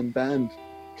three-man band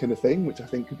kind of thing, which I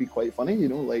think could be quite funny,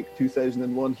 like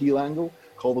 2001 heel angle,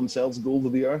 call themselves Gold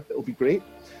of the Earth. It'll be great.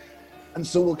 And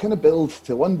so we'll kind of build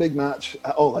to one big match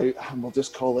at All Out, and we'll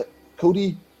just call it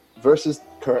Cody versus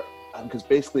Kurt, because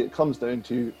basically it comes down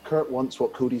to Kurt wants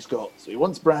what Cody's got. So he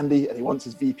wants Brandy and he wants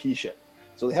his VP shit.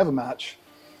 So they have a match.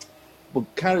 We'll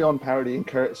carry on parodying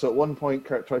Kurt. So at one point,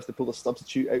 Kurt tries to pull a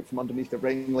substitute out from underneath the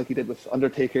ring like he did with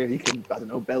Undertaker. He can,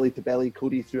 belly to belly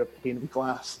Cody through a pane of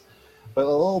glass. But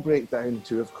it'll all break down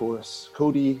to, of course,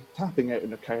 Cody tapping out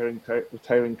and retiring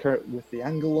Kurt with the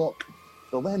angle lock.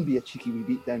 There'll then be a cheeky wee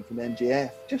beatdown from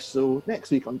MJF, just so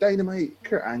next week on Dynamite,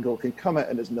 Kurt Angle can come out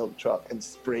in his milk truck and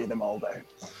spray them all down.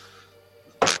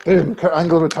 Boom, Kurt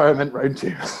Angle retirement round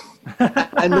 2.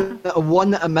 In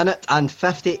 1 minute and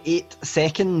 58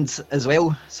 seconds as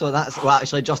well. So that's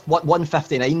actually just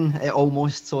 1:59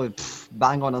 almost, so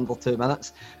bang on under 2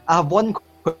 minutes. I have one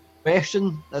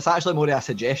question. It's actually more of a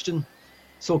suggestion.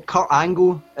 So Kurt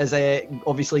Angle is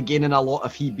obviously gaining a lot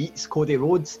if he beats Cody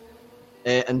Rhodes.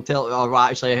 It's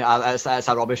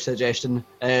a rubbish suggestion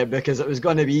because it was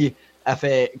going to be if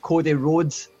Cody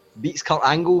Rhodes beats Kurt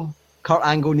Angle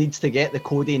needs to get the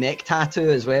Cody neck tattoo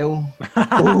as well. Just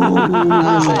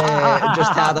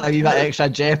to add a wee bit extra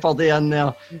jeopardy in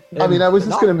there. I was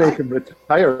just going to make him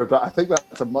retire, but I think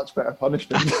that's a much better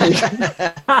punishment.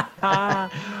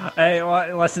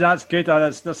 Listen, that's good.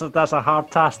 That's a hard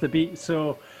task to beat.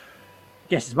 So,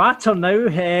 guess it's my turn now.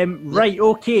 Right,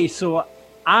 okay. So,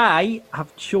 I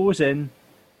have chosen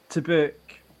to book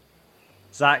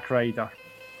Zack Ryder,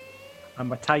 and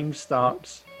my time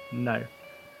starts now.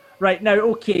 Right, now,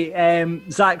 okay,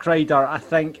 Zack Ryder, I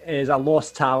think, is a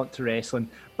lost talent to wrestling.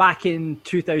 Back in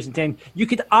 2010, you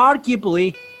could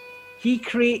arguably, he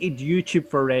created YouTube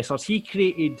for wrestlers. He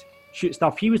created shoot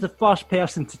stuff. He was the first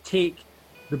person to take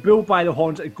the bull by the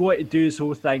horns and go out to do this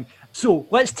whole thing. So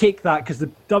let's take that, because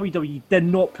the WWE did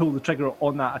not pull the trigger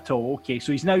on that at all. Okay,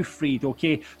 so he's now freed,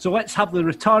 okay? So let's have the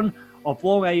return of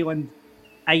Long Island,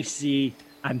 Icy,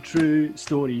 and True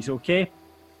Stories, okay?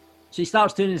 So he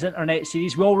starts doing his internet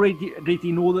series. We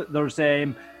already know that there's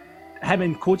him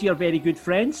and Cody are very good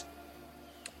friends.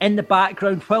 In the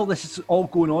background, while this is all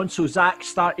going on, so Zack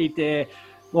started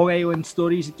Long Island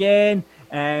Stories again.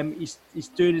 He's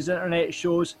doing his internet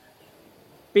shows.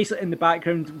 Basically, in the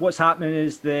background, what's happening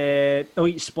is the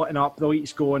Elite's splitting up. The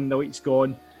Elite's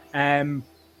gone.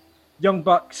 Young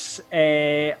Bucks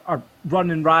are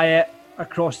running riot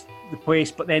across the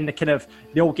place, but then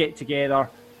they all get together.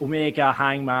 Omega,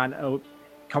 Hangman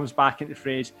comes back into the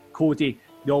phrase. Cody,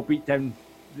 they all beat down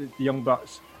the Young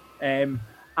Bucks. And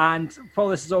while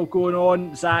this is all going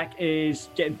on, Zack is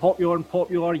getting popular.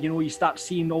 You start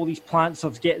seeing all these plans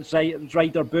of getting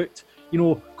Ryder booked.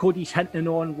 Cody's hinting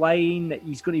online that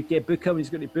he's going to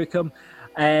book him.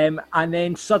 And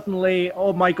then suddenly,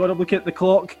 oh my God, I'm looking at the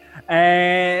clock.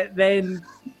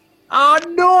 Oh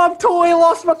no, I've totally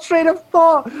lost my train of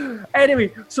thought.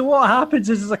 Anyway, so what happens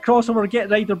is a crossover, get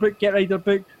Ryder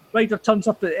booked. Ryder turns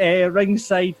up at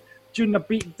ringside during the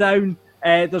beatdown.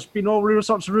 There's been all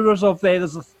sorts of rumours of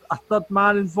there's a third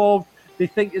man involved. They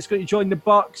think it's going to join the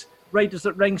Bucks. Ryder's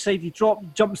at ringside. He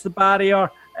jumps the barrier.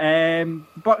 The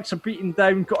Bucks are beaten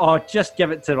down. Oh, just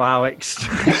give it to Alex.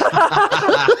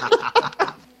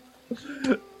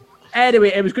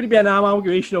 Anyway, it was going to be an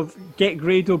amalgamation of Get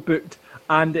Grado booked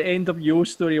and the NWO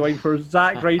storyline where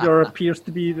Zack Ryder appears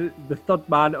to be the third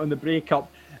man on the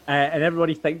breakup. And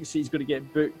everybody thinks he's going to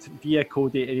get booked via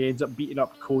Cody, and he ends up beating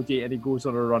up Cody, and he goes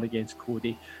on a run against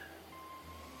Cody.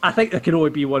 I think there can only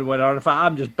be one winner. In fact,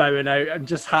 I'm just bowing out and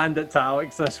just hand it to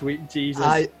Alex this week.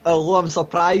 Jesus. Although I'm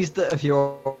surprised that if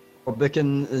you're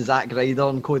booking Zack Ryder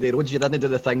and Cody Rhodes, you didn't do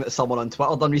the thing that someone on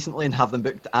Twitter done recently and have them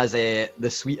booked as the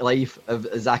Sweet Life of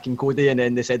Zack and Cody, and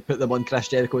then they said put them on Chris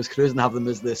Jericho's cruise and have them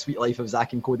as the Sweet Life of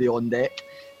Zack and Cody on deck.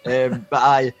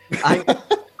 But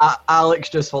Alex,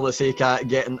 just for the sake of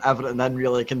getting everything in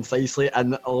really concisely,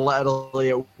 and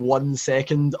literally 1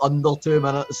 second under 2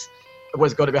 minutes, it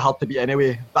was going to be hard to beat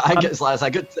anyway. But I think it's a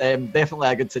good, definitely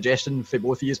a good suggestion for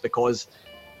both of you, because,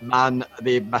 man,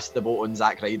 they missed the boat on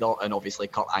Zack Ryder, and obviously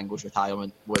Kurt Angle's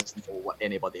retirement was not what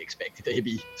anybody expected it to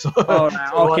be. So, so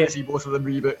I want to see both of them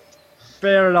reboot.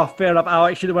 Fair enough,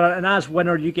 Alex, you're the winner. And as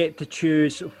winner, you get to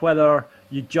choose whether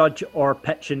you judge or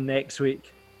pitching next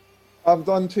week. I've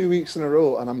done 2 weeks in a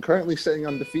row, and I'm currently sitting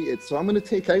undefeated. So I'm going to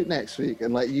take out next week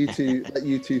and let you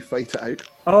two fight it out.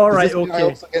 All right, okay. I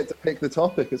also get to pick the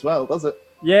topic as well, does it?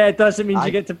 Yeah, it does. It means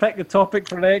you get to pick the topic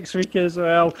for next week as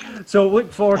well. So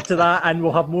look forward to that, and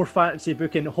we'll have more fantasy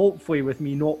booking, hopefully with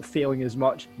me not failing as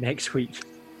much next week.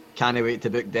 Can't wait to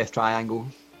book Death Triangle.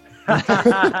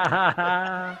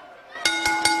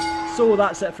 So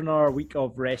that's it for another week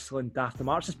of Wrestling After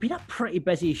March. It's been a pretty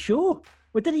busy show.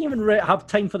 We didn't even have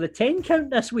time for the 10 count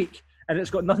this week, and it's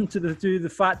got nothing to do with the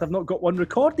fact I've not got one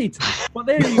recorded. But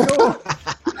there you go.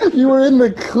 You were in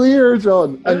the clear,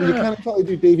 John, and you can't probably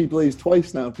do Davey Blaze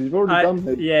twice now because you've already done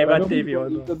it. Yeah, we had Davey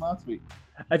on. You did last week.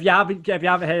 If you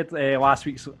haven't heard last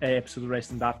week's episode of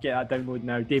Wrestling Daft, get that download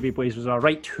now. Davey Blaze was a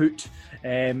right hoot,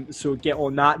 so get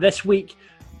on that. This week,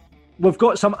 we've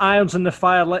got some irons in the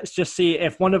fire. Let's just say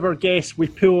if one of our guests, we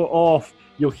pull it off,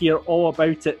 you'll hear all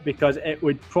about it, because it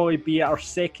would probably be our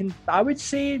second, I would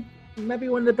say, maybe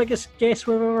one of the biggest guests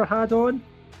we've ever had on.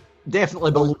 Definitely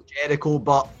below Jericho,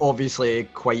 but obviously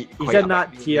quite in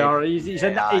that tier. He's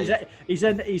in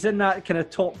that kind of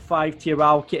top 5 tier.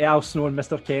 Al Snow and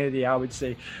Mr. Kennedy, I would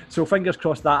say. So fingers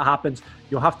crossed that happens.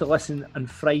 You'll have to listen on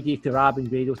Friday to Rab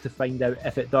and Radio to find out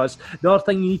if it does. The other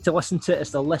thing you need to listen to is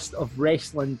the list of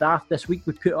Wrestling Daft. This week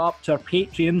we put it up to our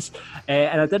Patreons,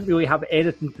 and I didn't really have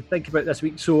anything to think about this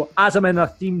week. So as I'm in a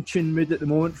theme tune mood at the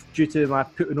moment due to my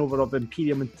putting over of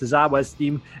Imperium and Tozawa's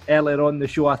theme earlier on the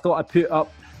show, I thought I'd put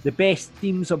up the best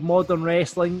themes of modern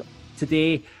wrestling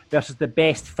today versus the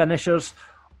best finishers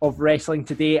of wrestling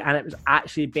today, and it was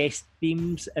actually best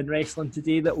themes in wrestling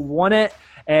today that won it.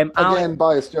 Again,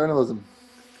 biased journalism.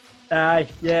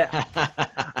 Yeah.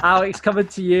 Alex, coming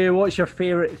to you. What's your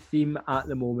favourite theme at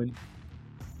the moment?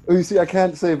 Oh, you see, I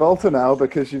can't say Volta now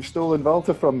because you've stolen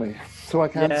Volta from me, so I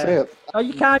can't say it. Oh,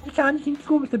 you can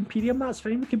go with Imperium. That's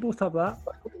fine. We can both have that.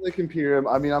 I like Imperium.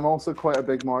 I mean, I'm also quite a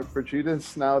big mark for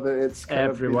Judas now that it's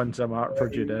everyone's a mark for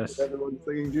Judas. Everyone's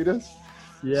singing Judas.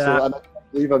 Yeah. So, and I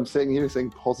can't believe I'm sitting here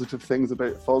saying positive things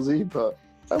about Fozzy, but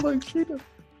I like Judas.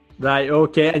 Right.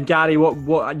 Okay. And Gary,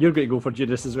 what you're going to go for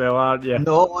Judas as well, aren't you?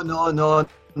 No.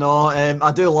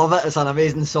 I do love it. It's an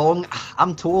amazing song.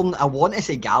 I'm torn. I want to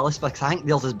say Gallus because I think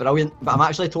theirs is brilliant, but I'm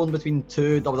actually torn between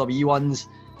two WWE ones.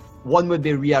 One would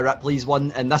be Rhea Ripley's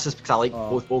one, and this is because I like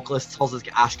both vocalists. Hers is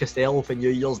Ash Costello for New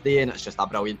Year's Day, and it's just a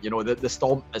brilliant, the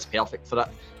stomp is perfect for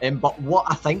it. But what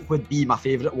I think would be my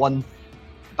favourite one,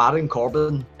 Baron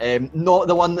Corbin. Not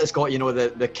the one that's got,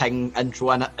 the King intro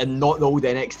in it, and not the old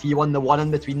NXT one, the one in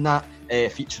between that,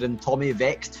 featuring Tommy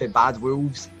Vexed for Bad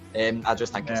Wolves. I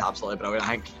just think it's absolutely brilliant. I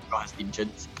think he's got his theme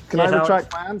tunes. Can I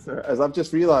retract my answer? As I've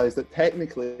just realised that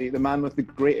technically the man with the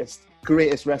greatest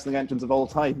wrestling entrance of all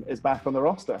time is back on the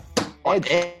roster.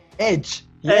 Edge.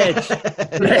 Like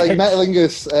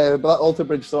Metalingus, that Alter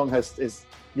Bridge song is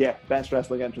best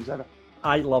wrestling entrance ever.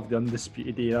 I love the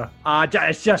Undisputed Era.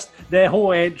 It's just the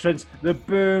whole entrance, the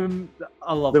boom.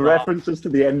 I love the references to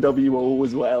the NWO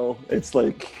as well. It's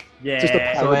like just a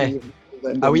parody of the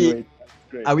NWO.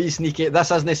 A wee sneaky. This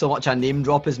isn't so much a name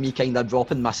drop as me kind of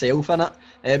dropping myself in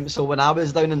it. So when I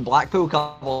was down in Blackpool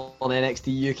covering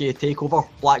NXT UK Takeover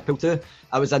Blackpool 2,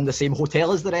 I was in the same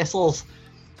hotel as the wrestlers.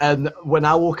 And when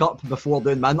I woke up before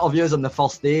doing my interviews on the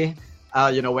first day,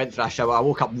 went for a shower. I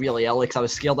woke up really early because I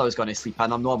was scared I was going to sleep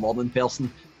in. I'm not a morning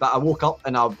person, but I woke up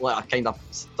and I kind of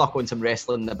stuck on some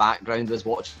wrestling in the background, was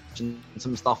watching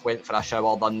some stuff, went for a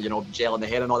shower, done, gelling the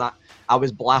hair and all that. I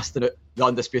was blasting it, the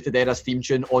Undisputed Era's theme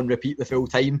tune on repeat the full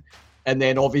time. And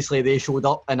then obviously they showed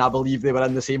up and I believe they were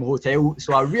in the same hotel.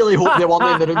 So I really hope they weren't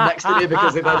in the room next to me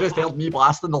because they just heard me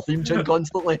blasting the theme tune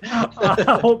constantly.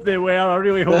 I hope they were. I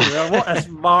really hope they were. What is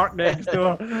Mark next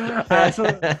door? So,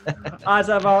 as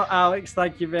ever, Alex,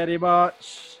 thank you very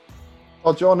much.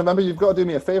 Oh, John, remember you've got to do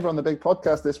me a favour on the big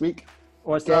podcast this week.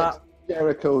 What's that?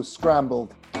 Jericho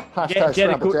scrambled. Hashtag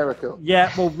scramble Jericho.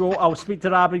 Yeah, I'll speak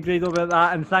to Rabin Grado about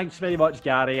that. And thanks very much,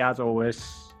 Gary, as always.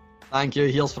 Thank you.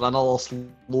 Here's for another slow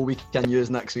weekend news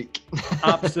next week.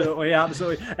 Absolutely.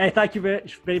 Thank you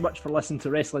very much for listening to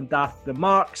Wrestling Daft the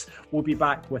Marks. We'll be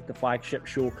back with the flagship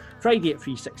show Friday at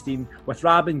 3:16 with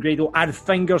Rabin Grado, and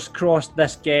fingers crossed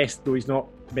this guest, though he's not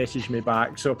messaged me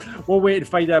back. So we'll wait and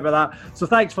find out about that. So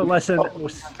thanks for listening.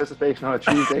 Anticipation on a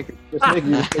Tuesday. Just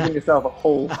making yourself a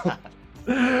hole.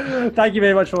 Thank you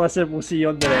very much for listening. We'll see you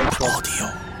on the next one. Audio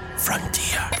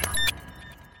Frontier.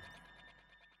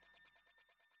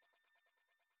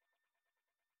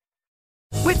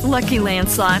 With Lucky Land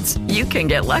Slots, you can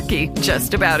get lucky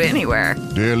just about anywhere.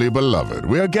 Dearly beloved,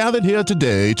 we are gathered here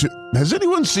today to... Has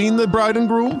anyone seen the bride and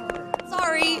groom?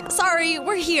 Sorry,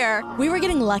 we're here. We were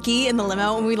getting lucky in the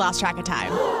limo and we lost track of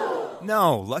time.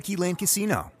 No, Lucky Land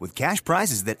Casino, with cash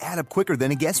prizes that add up quicker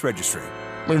than a guest registry.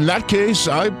 In that case,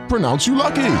 I pronounce you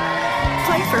lucky.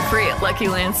 Play for free at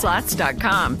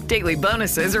LuckyLandSlots.com. Daily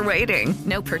bonuses are waiting.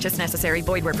 No purchase necessary.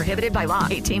 Void where prohibited by law.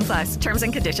 18+. Terms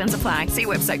and conditions apply. See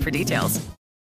website for details.